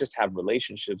 not just have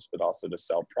relationships, but also to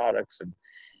sell products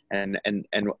and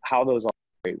how those all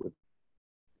operate with.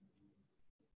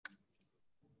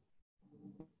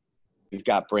 We've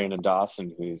got Brandon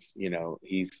Dawson, who's,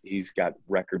 he's got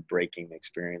record-breaking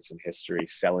experience in history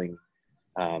selling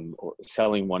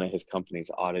one of his companies,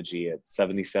 Audigy, at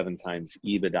 77 times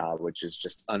EBITDA, which is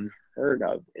just unheard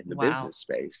of in the Wow. business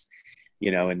space.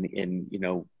 He's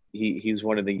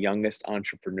one of the youngest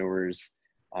entrepreneurs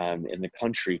in the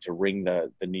country to ring the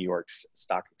New York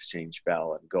Stock Exchange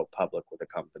bell and go public with a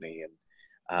company.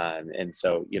 And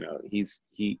so,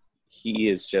 he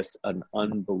is just an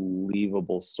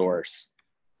unbelievable source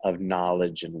of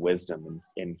knowledge and wisdom.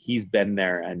 And he's been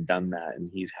there and done that. And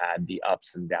he's had the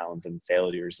ups and downs and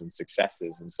failures and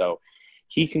successes. And so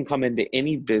he can come into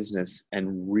any business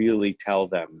and really tell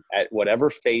them at whatever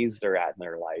phase they're at in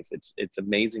their life. It's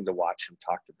amazing to watch him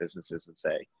talk to businesses and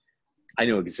say, I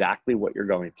know exactly what you're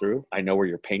going through. I know where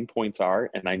your pain points are,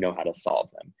 and I know how to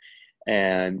solve them.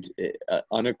 And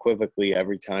unequivocally,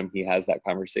 every time he has that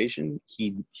conversation,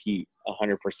 he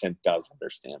 100% does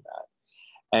understand that.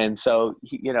 And so,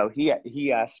 he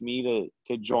asked me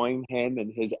to join him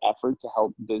in his effort to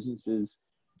help businesses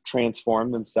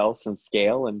transform themselves and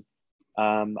scale. And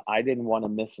I didn't want to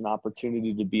miss an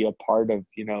opportunity to be a part of,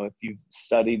 if you've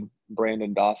studied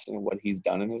Brandon Dawson and what he's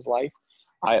done in his life,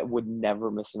 I would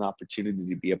never miss an opportunity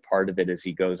to be a part of it as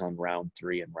he goes on round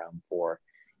 3 and round 4.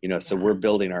 So we're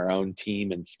building our own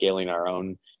team and scaling our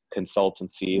own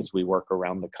consultancy as we work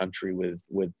around the country with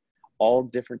all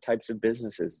different types of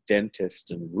businesses,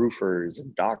 dentists and roofers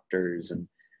and doctors.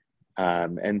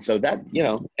 And so that,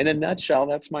 in a nutshell,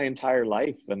 that's my entire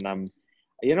life. And I'm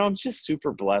just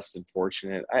super blessed and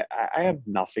fortunate. I have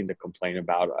nothing to complain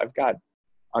about. I've got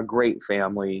a great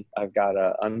family. I've got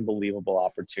an unbelievable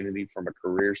opportunity from a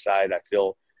career side. I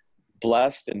feel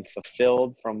blessed and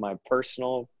fulfilled from my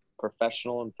personal,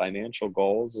 professional, and financial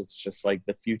goals. It's just like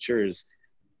the future is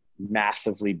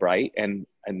massively bright. And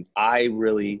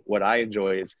what I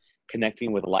enjoy is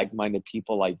connecting with like-minded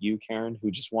people like you, Karen,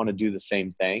 who just want to do the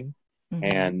same thing.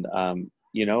 Mm-hmm.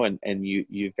 And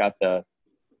you've got the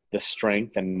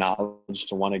strength and knowledge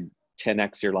to want to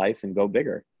 10x your life and go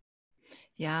bigger.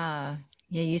 Yeah.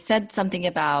 You said something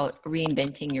about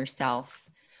reinventing yourself.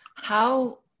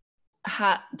 How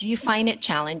do you find it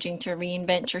challenging to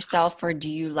reinvent yourself, or do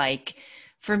you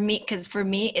for me, because for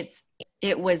me,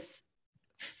 it was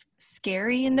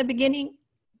scary in the beginning,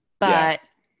 but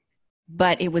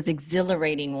it was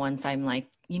exhilarating once I'm like,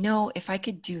 if I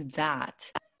could do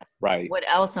that, right? What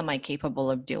else am I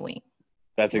capable of doing?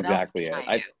 That's exactly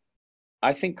it.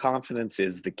 I think confidence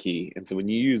is the key. And so when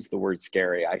you use the word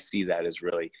scary, I see that as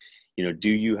really,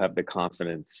 do you have the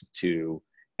confidence to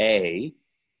A,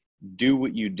 do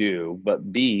what you do,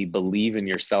 but B, believe in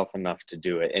yourself enough to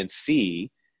do it, and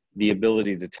C, the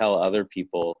ability to tell other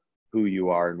people who you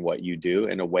are and what you do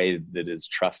in a way that is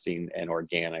trusting and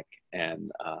organic,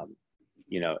 and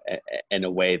in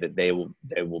a way that they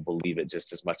will believe it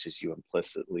just as much as you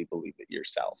implicitly believe it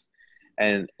yourself.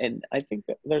 And I think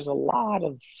that there's a lot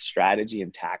of strategy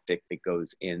and tactic that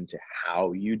goes into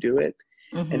how you do it.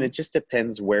 Mm-hmm. And it just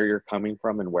depends where you're coming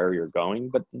from and where you're going.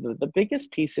 But the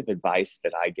biggest piece of advice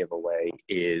that I give away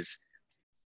is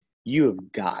you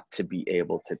have got to be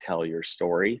able to tell your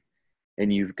story,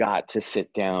 and you've got to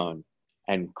sit down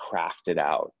and craft it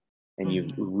out. And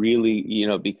mm-hmm. you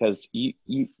really, because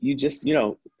you just,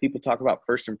 people talk about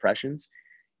first impressions.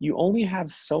 You only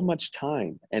have so much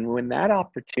time. And when that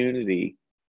opportunity,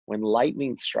 when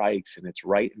lightning strikes and it's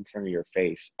right in front of your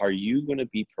face, are you going to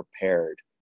be prepared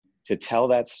to tell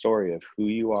that story of who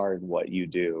you are and what you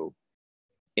do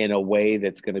in a way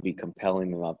that's going to be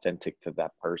compelling and authentic to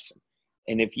that person?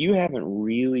 And if you haven't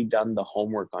really done the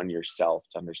homework on yourself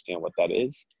to understand what that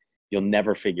is, you'll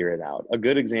never figure it out. A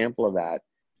good example of that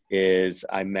is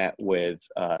I met with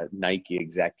Nike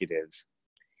executives,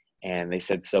 and they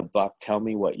said, so Buck, tell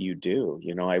me what you do.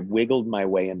 I wiggled my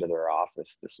way into their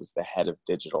office. This was the head of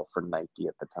digital for Nike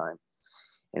at the time.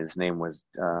 And his name was,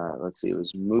 it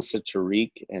was Musa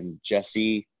Tariq, and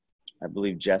Jesse, I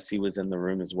believe Jesse was in the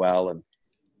room as well. And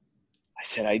I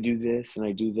said, I do this and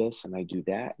I do this and I do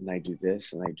that and I do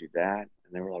this and I do that.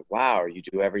 And they were like, wow, you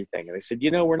do everything. And I said,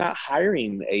 we're not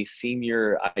hiring a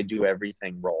senior I do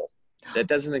everything role. That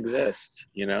doesn't exist.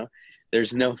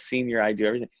 There's no senior I do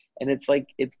everything. And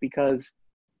it's because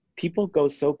people go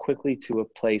so quickly to a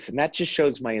place, and that just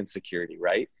shows my insecurity,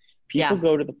 right? People Yeah.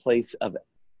 go to the place of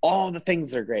all the things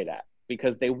they're great at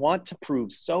because they want to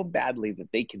prove so badly that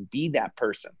they can be that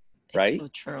person, It's right? so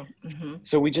true. Hmm.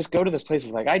 So we just go to this place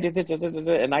of like, I did this,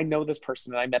 and I know this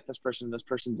person, and I met this person, and this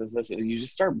person does this, and you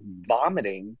just start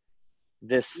vomiting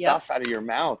this Yep. stuff out of your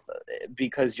mouth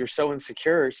because you're so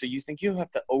insecure. So you think you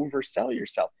have to oversell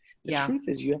yourself. The Yeah. truth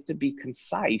is you have to be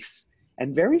concise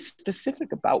and very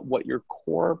specific about what your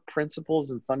core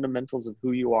principles and fundamentals of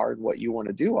who you are and what you want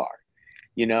to do are.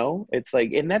 It's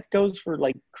like, and that goes for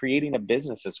like creating a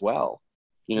business as well.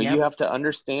 Yep. You have to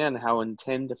understand how in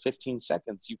 10 to 15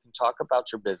 seconds you can talk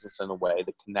about your business in a way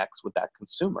that connects with that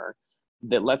consumer,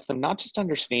 that lets them not just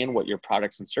understand what your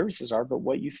products and services are, but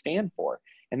what you stand for.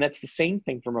 And that's the same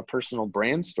thing from a personal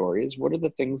brand story, is what are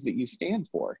the things that you stand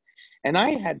for? And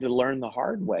I had to learn the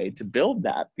hard way to build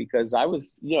that, because I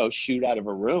was, shoot out of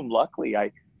a room. Luckily,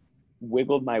 I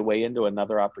wiggled my way into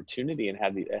another opportunity and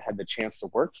had the chance to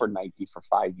work for Nike for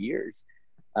 5 years.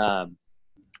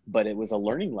 But it was a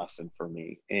learning lesson for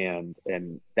me. And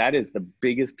that is the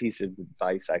biggest piece of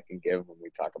advice I can give when we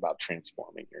talk about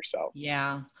transforming yourself.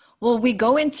 Yeah. Well, we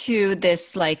go into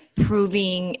this like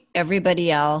proving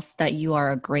everybody else that you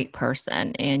are a great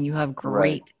person and you have Right.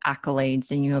 great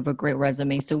accolades and you have a great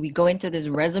resume. So we go into this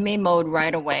resume mode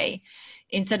right away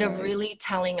instead of Right. really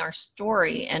telling our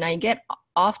story. And I get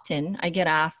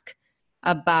asked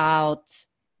about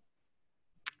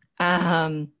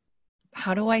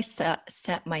how do I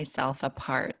set myself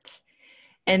apart?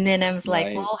 And then I was like,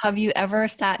 Right. well, have you ever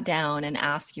sat down and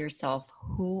asked yourself,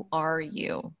 who are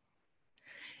you?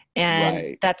 And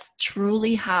Right. that's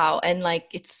truly how, and like,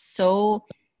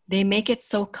 they make it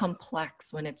so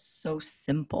complex when it's so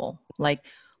simple. Like,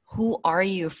 who are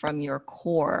you from your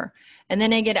core? And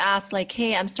then I get asked like,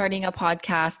 hey, I'm starting a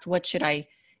podcast. What should I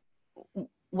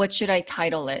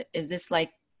title it? Is this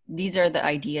like, these are the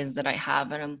ideas that I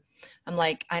have. And I'm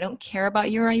like, I don't care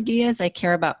about your ideas. I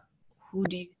care about who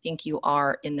do you think you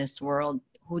are in this world?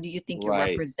 Who do you think you Right.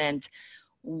 represent?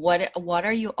 What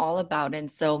are you all about? And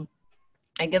so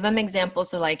I give them examples.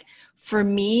 So like for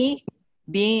me,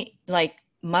 being like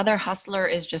mother hustler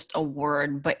is just a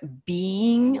word, but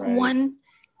being Right. one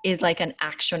is like an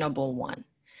actionable one.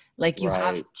 Like you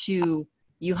have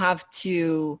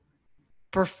to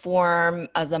perform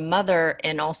as a mother,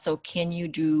 and also can you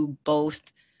do both,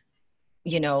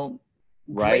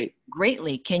 Right.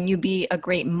 greatly? Can you be a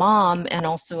great mom and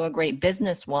also a great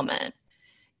businesswoman?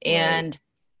 And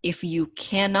if you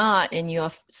cannot, and you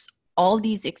have all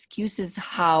these excuses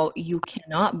how you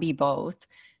cannot be both,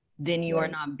 then you are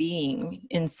not being.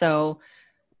 And so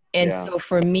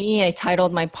for me, I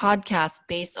titled my podcast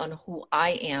based on who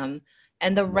I am,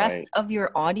 and the rest of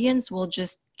your audience will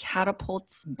just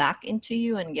catapult back into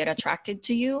you and get attracted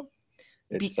to you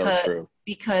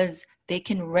because they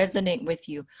can resonate with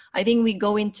you. I think we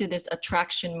go into this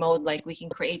attraction mode, like we can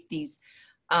create these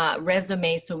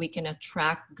resumes so we can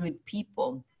attract good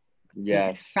people. Yes. You can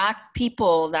attract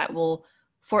people that will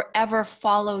forever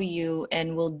follow you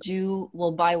and will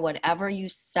buy whatever you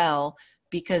sell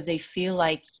because they feel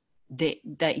like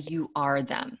that you are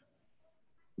them.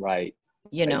 Right.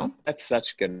 That's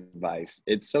such good advice.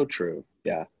 It's so true.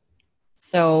 Yeah.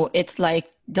 So it's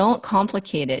like, don't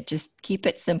complicate it. Just keep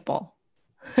it simple.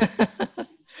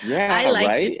 Yeah. I like to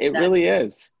right. do It that really too.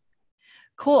 is.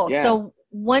 Cool. Yeah. So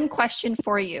one question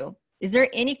for you. Is there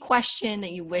any question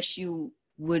that you wish you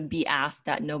would be asked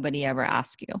that nobody ever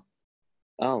asked you?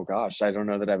 Oh gosh, I don't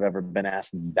know that I've ever been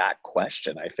asked that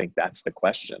question. I think that's the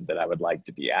question that I would like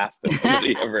to be asked that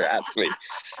nobody ever asked me.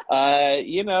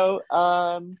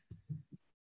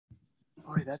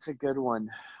 Boy, that's a good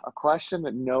one. A question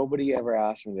that nobody ever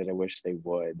asked me that I wish they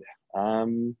would.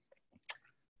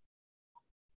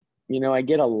 I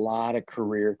get a lot of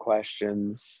career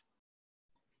questions.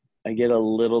 I get a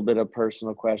little bit of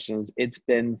personal questions. It's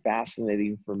been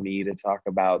fascinating for me to talk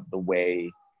about the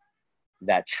way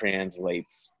that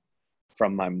translates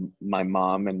from my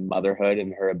mom and motherhood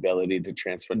and her ability to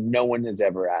transfer. No one has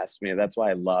ever asked me. That's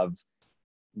why I love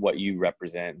what you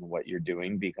represent and what you're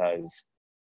doing, because,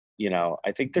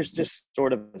 I think there's just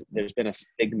there's been a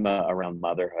stigma around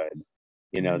motherhood.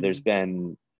 There's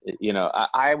been,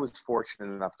 I was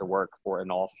fortunate enough to work for an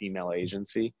all-female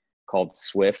agency called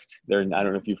Swift. I don't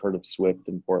know if you've heard of Swift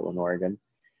in Portland, Oregon,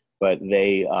 but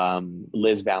they,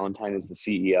 Liz Valentine is the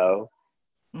CEO.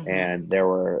 Mm-hmm. And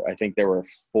I think there were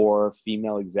 4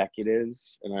 female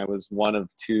executives, and I was one of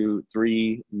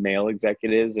 3 male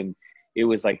executives. And it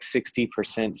was like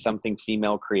 60% something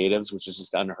female creatives, which is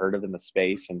just unheard of in the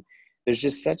space. And there's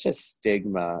just such a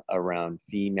stigma around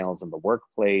females in the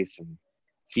workplace and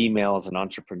females and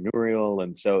entrepreneurial.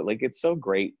 And so like, it's so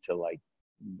great to like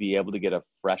be able to get a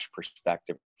fresh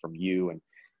perspective from you and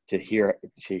to hear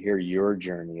your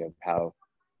journey of how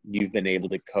you've been able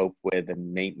to cope with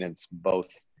and maintenance both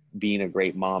being a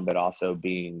great mom, but also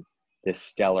being this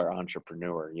stellar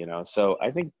entrepreneur, you know? So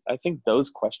I think those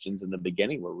questions in the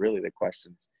beginning were really the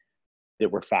questions that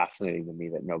were fascinating to me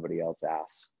that nobody else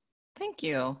asked. Thank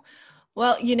you.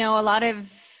 Well, you know, a lot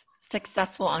of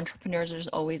successful entrepreneurs, there's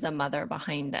always a mother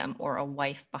behind them or a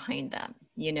wife behind them,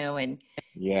 you know, and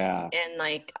Yeah. and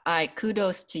like I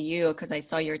kudos to you because I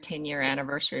saw your 10-year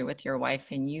anniversary with your wife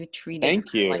and you treated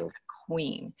Thank her like you. a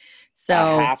queen. I So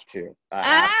have to.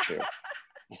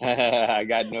 I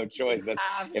got no choice. That's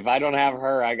if I don't have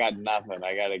her, I got nothing.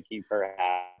 I got to keep her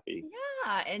happy.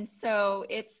 yeah, and so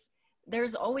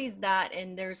there's always that,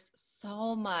 and there's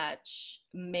so much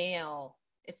male.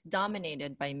 It's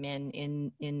dominated by men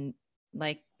in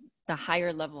like the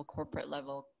higher level, corporate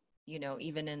level, you know,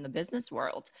 even in the business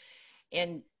world,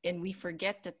 and we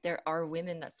forget that there are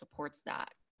women that supports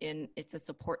that, and it's a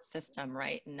support system,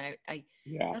 right? And I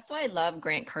Yeah. that's why I love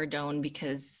Grant Cardone,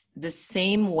 because the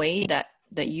same way that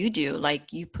you do,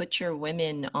 like you put your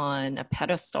women on a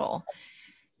pedestal.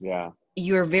 Yeah.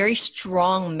 You're very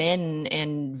strong men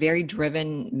and very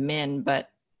driven men, but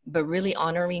really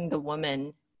honoring the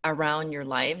woman around your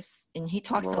lives. And he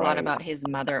talks a lot Right. about his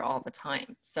mother all the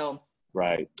time. So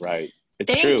Right. It's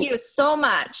thank true. you so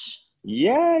much.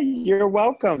 Yeah, you're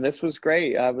welcome. This was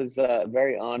great. I was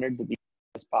very honored to be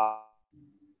on this podcast.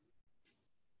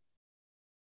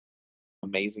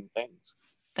 Amazing things.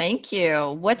 Thank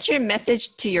you. What's your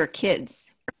message to your kids?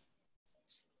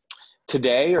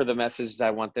 Today, or the message I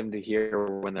want them to hear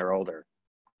when they're older?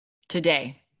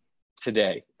 Today.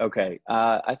 Okay.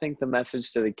 I think the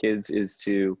message to the kids is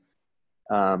to,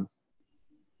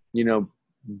 you know,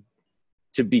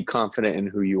 to be confident in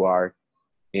who you are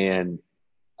and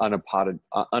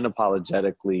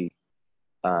unapologetically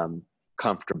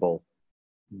comfortable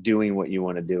doing what you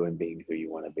want to do and being who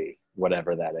you want to be,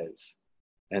 whatever that is.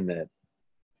 And that,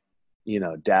 you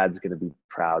know, dad's going to be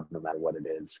proud no matter what it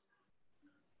is.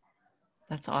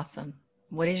 That's awesome.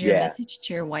 What is your message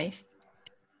to your wife?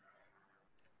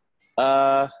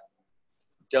 Don't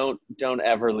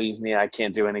ever leave me. I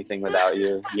can't do anything without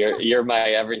you. You're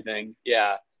my everything.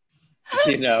 Yeah.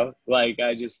 You know, like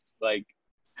that's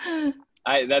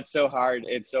so hard.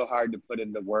 It's so hard to put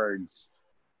into words.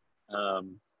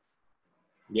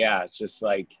 Yeah, it's just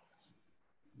like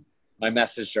my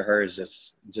message to her is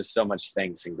just so much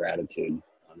thanks and gratitude,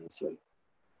 honestly.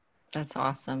 That's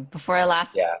awesome. Before I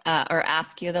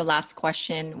ask you the last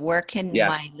question, where can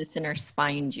my listeners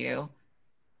find you?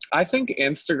 I think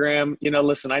Instagram, you know,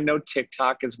 listen, I know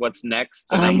TikTok is what's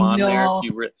next, and I'm on there.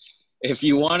 If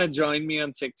you want to join me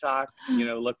on TikTok, you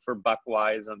know, look for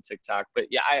Buckwise on TikTok. But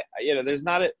yeah, you know,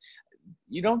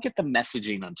 you don't get the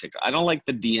messaging on TikTok. I don't like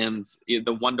the DMs.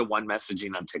 The one-to-one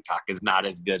messaging on TikTok is not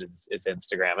as good as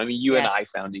Instagram. I mean, you and I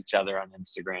found each other on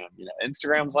Instagram. You know,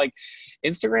 Instagram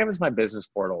is my business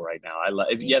portal right now. I love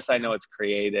it. Yes, I know it's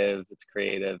creative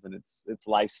and it's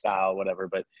lifestyle, whatever,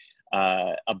 but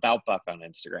About Buck on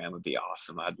Instagram would be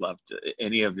awesome. I'd love to,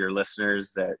 any of your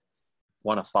listeners that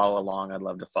want to follow along, I'd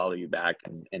love to follow you back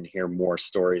and hear more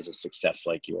stories of success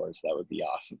like yours. That would be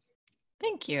awesome.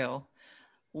 Thank you.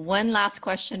 One last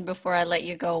question before I let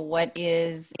you go. What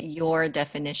is your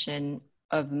definition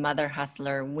of mother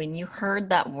hustler? When you heard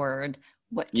that word,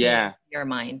 what came to your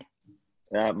mind?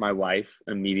 My wife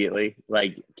immediately,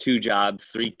 like 2 jobs,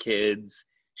 3 kids.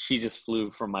 She just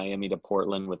flew from Miami to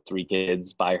Portland with 3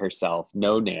 kids by herself,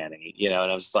 no nanny, you know,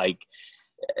 and I was like,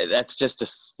 it's just a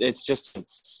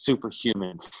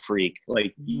superhuman freak.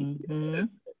 Like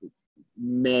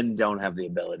men don't have the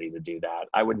ability to do that.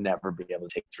 I would never be able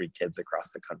to take 3 kids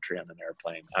across the country on an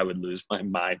airplane. I would lose my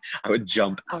mind. I would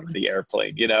jump out of the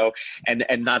airplane, you know, and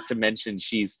not to mention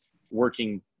she's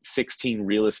working 16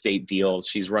 real estate deals.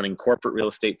 She's running corporate real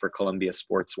estate for Columbia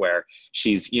Sportswear.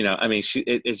 She's, you know, I mean,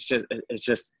 it's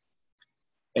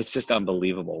just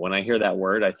unbelievable. When I hear that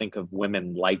word, I think of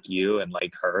women like you and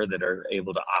like her that are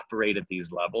able to operate at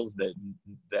these levels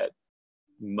that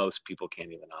most people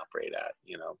can't even operate at,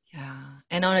 you know? Yeah.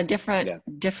 And on a different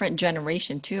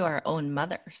generation too, our own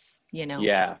mothers, you know?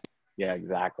 Yeah,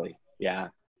 exactly. Yeah.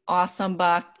 Awesome,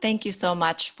 Buck. Thank you so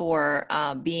much for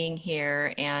being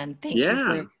here, and thank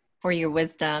you for your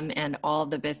wisdom and all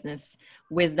the business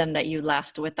wisdom that you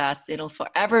left with us. It'll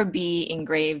forever be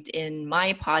engraved in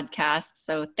my podcast.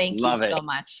 So thank you so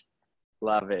much.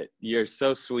 Love it. You're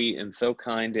so sweet and so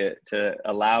kind to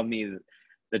allow me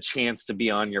the chance to be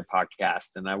on your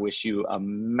podcast. And I wish you a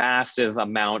massive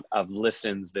amount of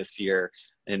listens this year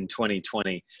in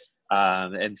 2020.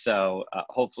 And so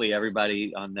hopefully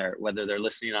everybody on their, whether they're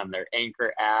listening on their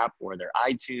Anchor app or their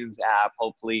iTunes app,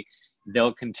 hopefully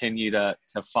they'll continue to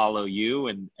follow you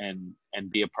and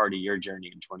be a part of your journey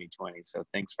in 2020. So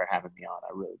thanks for having me on.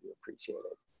 I really do appreciate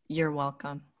it. You're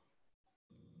welcome.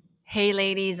 Hey,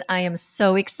 ladies, I am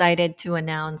so excited to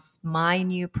announce my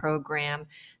new program,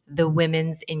 the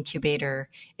Women's Incubator.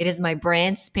 It is my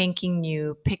brand spanking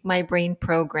new Pick My Brain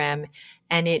program,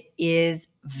 and it is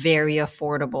very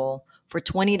affordable. For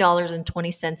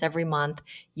 $20.20 every month,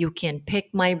 you can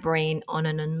pick my brain on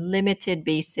an unlimited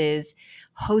basis,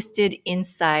 hosted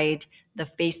inside the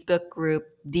Facebook group,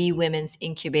 The Women's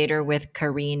Incubator with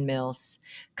Kareen Mills.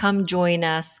 Come join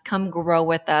us, come grow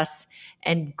with us,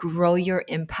 and grow your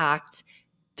impact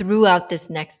throughout this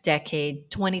next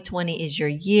decade. 2020 is your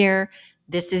year.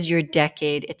 This is your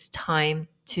decade. It's time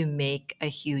to make a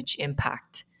huge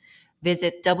impact.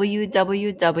 Visit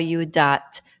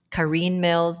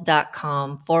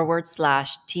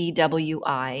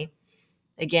www.kareenmills.com/TWI.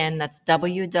 Again, that's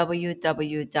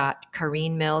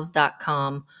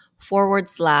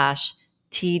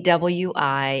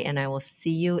www.kareenmills.com/TWI. And I will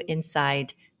see you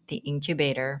inside the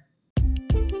incubator.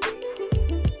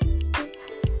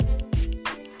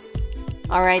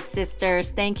 All right,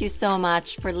 sisters, thank you so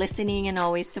much for listening and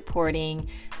always supporting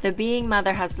the Being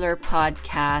Mother Hustler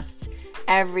podcast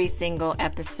every single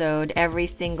episode, every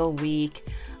single week.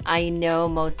 I know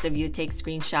most of you take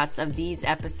screenshots of these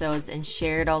episodes and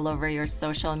share it all over your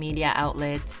social media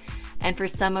outlet. And for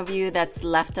some of you that's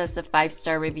left us a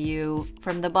 5-star review,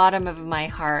 from the bottom of my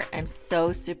heart, I'm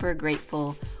so super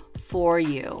grateful for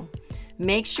you.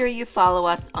 Make sure you follow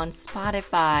us on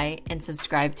Spotify and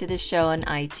subscribe to the show on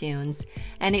iTunes.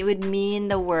 And it would mean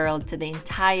the world to the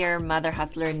entire Mother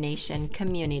Hustler Nation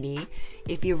community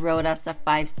if you wrote us a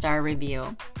 5-star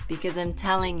review. Because I'm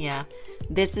telling you,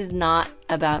 this is not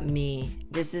about me.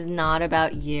 This is not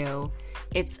about you.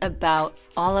 It's about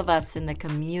all of us in the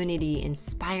community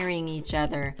inspiring each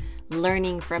other,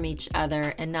 learning from each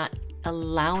other, and not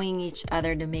allowing each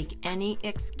other to make any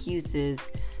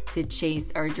excuses to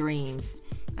chase our dreams.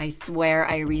 I swear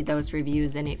I read those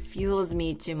reviews and it fuels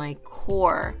me to my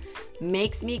core,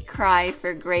 makes me cry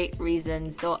for great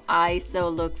reasons, so I so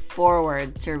look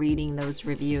forward to reading those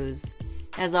reviews.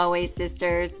 As always,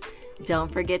 sisters, don't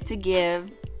forget to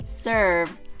give,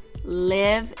 serve,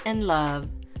 live, and love.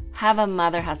 Have a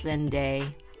Mother Hustling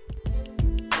day.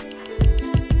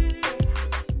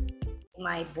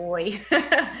 My boy.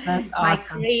 That's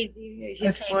awesome. My crazy.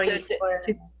 Okay,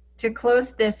 to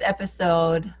close this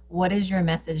episode, what is your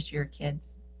message to your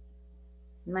kids?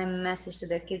 My message to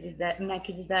the kids is that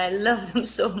I love them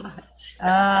so much.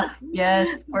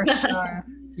 Yes, for sure.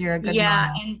 You're a good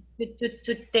mom. And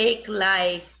to take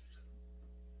life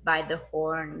by the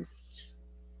horns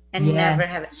and never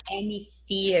have any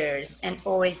fears and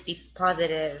always be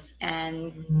positive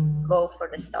and go for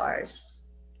the stars.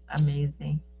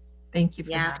 Amazing. Thank you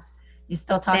for that. You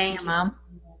still talk to your mom?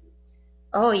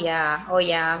 Oh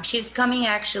yeah. She's coming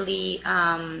actually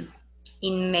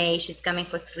in May. She's coming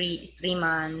for three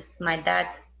months. My dad,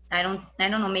 I don't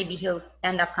know, maybe he'll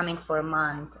end up coming for a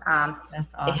month.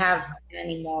 That's awesome. They have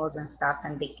animals and stuff,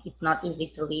 and it's not easy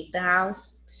to leave the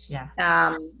house. Yeah.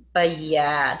 But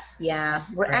yes,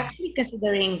 That's we're great. actually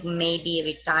considering maybe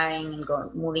retiring and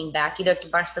moving back either to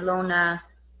Barcelona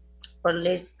or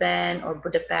Lisbon or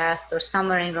Budapest or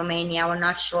somewhere in Romania. We're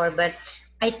not sure, but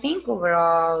I think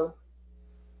overall,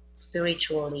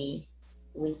 spiritually,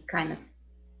 we kind of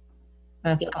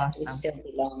That's feel awesome. like we still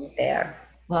belong there.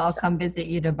 Well, I'll come visit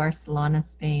you to Barcelona,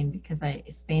 Spain, because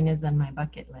Spain is on my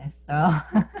bucket list. So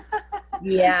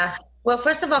Yeah. Well,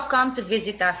 first of all, come to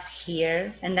visit us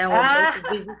here, and then we'll go to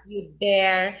visit you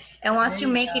there. And once you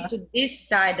make it to this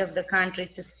side of the country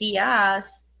to see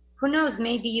us, who knows,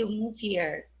 maybe you'll move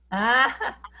here.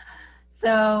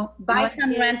 So Buy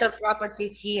some rental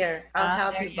properties here. I'll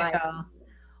help you buy.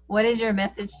 What is your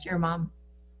message to your mom?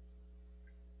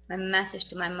 My message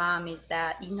to my mom is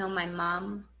that, my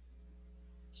mom,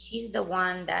 she's the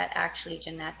one that actually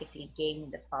genetically gave me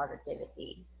the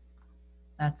positivity.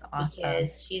 That's awesome.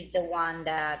 Because she's the one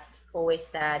that always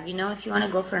said, if you want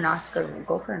to go for an Oscar,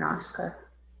 go for an Oscar.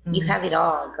 Mm-hmm. You have it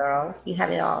all, girl. You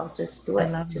have it all. Just do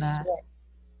it. Just do it.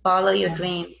 Follow your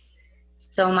dreams.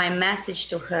 So my message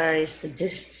to her is to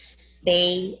just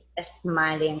stay as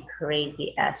smiley and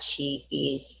crazy as she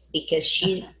is, because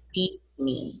she feeds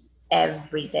me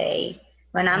every day.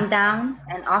 When I'm down,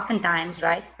 and oftentimes,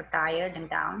 right, we're tired and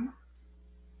down,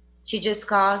 she just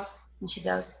calls and she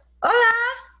goes, "Hola,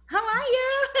 how are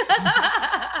you?"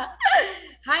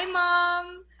 "Hi,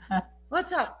 Mom."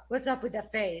 What's up? What's up with the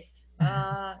face?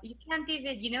 You can't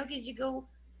even, because you go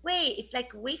wait, it's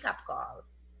like a wake up call.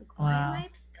 Like, why am I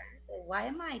upset? Or why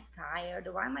am I tired?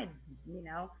 Or why am I, you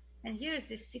know? And here's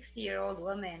this 60-year-old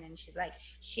woman, and she's like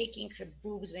shaking her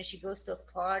boobs when she goes to a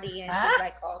party, and she's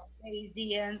like all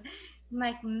crazy. And I'm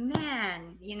like,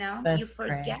 man, you know, you That's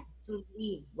forget great. to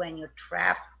live when you're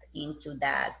trapped into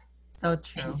that. So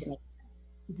true.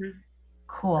 Mm-hmm.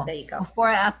 Cool. So there you go. Before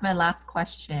I ask my last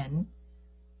question,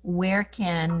 where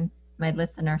can my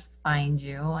listeners find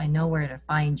you? I know where to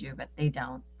find you, but they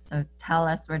don't. So tell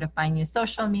us where to find you.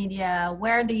 Social media,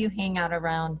 where do you hang out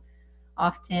around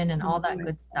often, and all that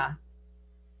good stuff?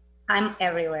 I'm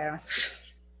everywhere on social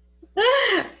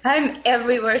media. I'm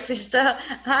everywhere, sister.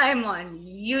 I'm on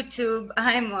YouTube.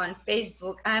 I'm on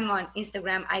Facebook. I'm on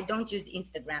Instagram. I don't use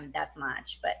Instagram that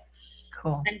much, but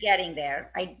cool. I'm getting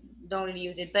there. I don't really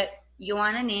use it, but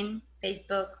Ioana Nin,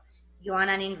 Facebook,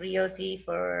 Ioana Nin Realty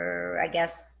for, I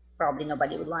guess, probably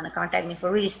nobody would want to contact me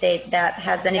for real estate that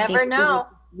has anything. Never know.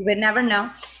 You would never know.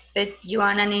 But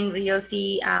Ioana Nin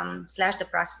Realty / The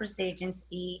Prosperous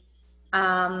Agency.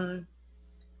 I'm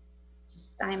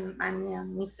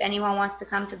if anyone wants to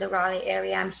come to the Raleigh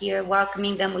area, I'm here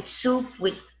welcoming them with soup,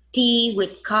 with tea,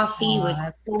 with coffee, with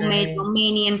homemade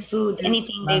Romanian food,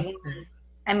 anything they want.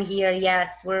 I'm here.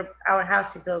 Yes, our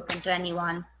house is open to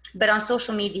anyone. But on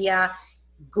social media,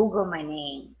 Google my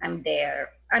name. I'm there.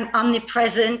 I'm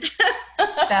omnipresent.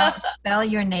 Spell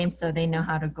your name so they know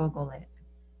how to Google it.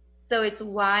 So it's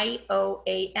Yoana.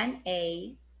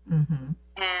 Mm-hmm.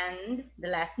 And the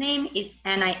last name is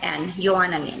Nin,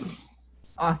 Ioana Nin.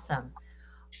 Awesome.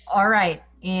 All right.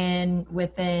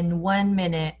 Within 1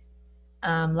 minute,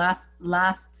 last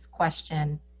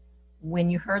question. When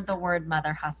you heard the word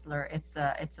mother hustler, it's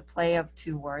a play of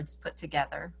two words put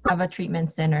together. You have a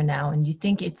treatment center now, and you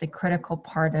think it's a critical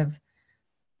part of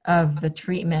the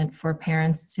treatment for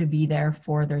parents to be there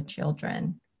for their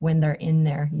children when they're in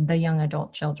there, the young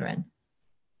adult children.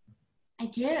 I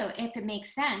do, if it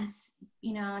makes sense.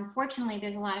 You know, unfortunately,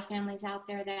 there's a lot of families out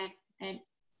there that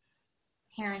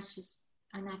parents just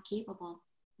are not capable.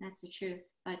 That's the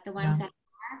truth. But the ones that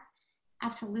are,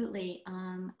 absolutely.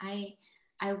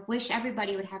 I wish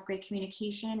everybody would have great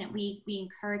communication, and we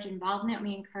encourage involvement.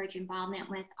 We encourage involvement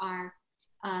with our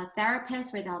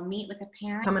therapists, where they'll meet with the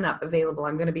parent. Coming up, available.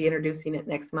 I'm going to be introducing it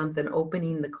next month and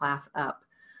opening the class up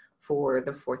for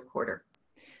the fourth quarter.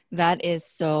 That is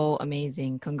so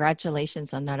amazing.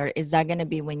 Congratulations on that. Or is that going to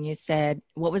be when you said,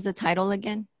 what was the title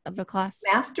again of the class?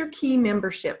 Master Key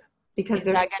Membership. Because is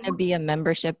that going to be a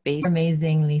membership based?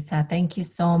 Amazing, Lisa. Thank you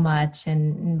so much.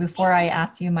 And before I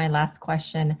ask you my last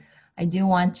question, I do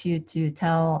want you to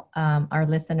tell our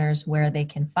listeners where they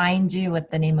can find you,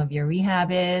 what the name of your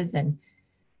rehab is, and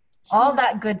all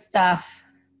that good stuff.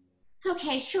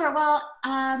 Okay, sure. Well,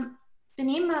 the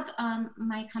name of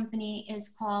my company is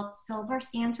called Silver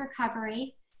Sands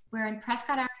Recovery. We're in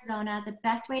Prescott, Arizona. The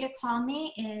best way to call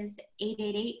me is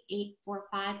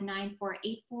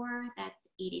 888-845-9484. That's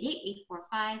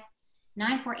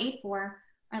 888-845-9484. Or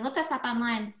look us up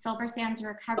online, Silver Sands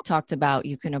Recovery. Talked about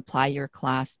you can apply your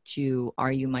class to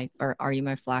Are You My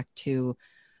Flack to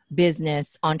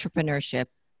business, entrepreneurship,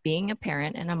 being a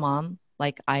parent and a mom.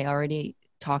 Like I already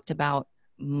talked about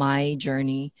my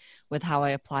journey with how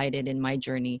I applied it in my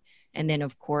journey. And then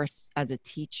of course, as a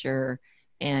teacher,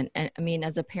 and I mean,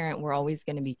 as a parent, we're always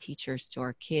going to be teachers to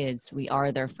our kids. We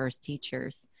are their first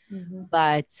teachers,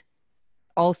 but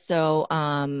also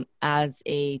as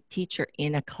a teacher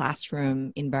in a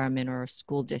classroom environment or a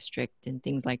school district and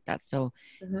things like that. So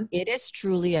it is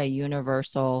truly a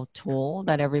universal tool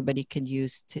that everybody could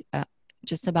use to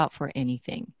just about for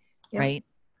anything, right?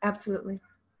 Absolutely.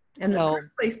 And the first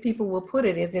place people will put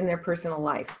it is in their personal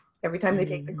life. Every time they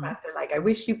take the class, they're like, I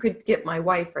wish you could get my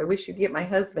wife, or I wish you could get my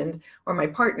husband or my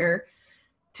partner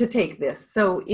to take this. So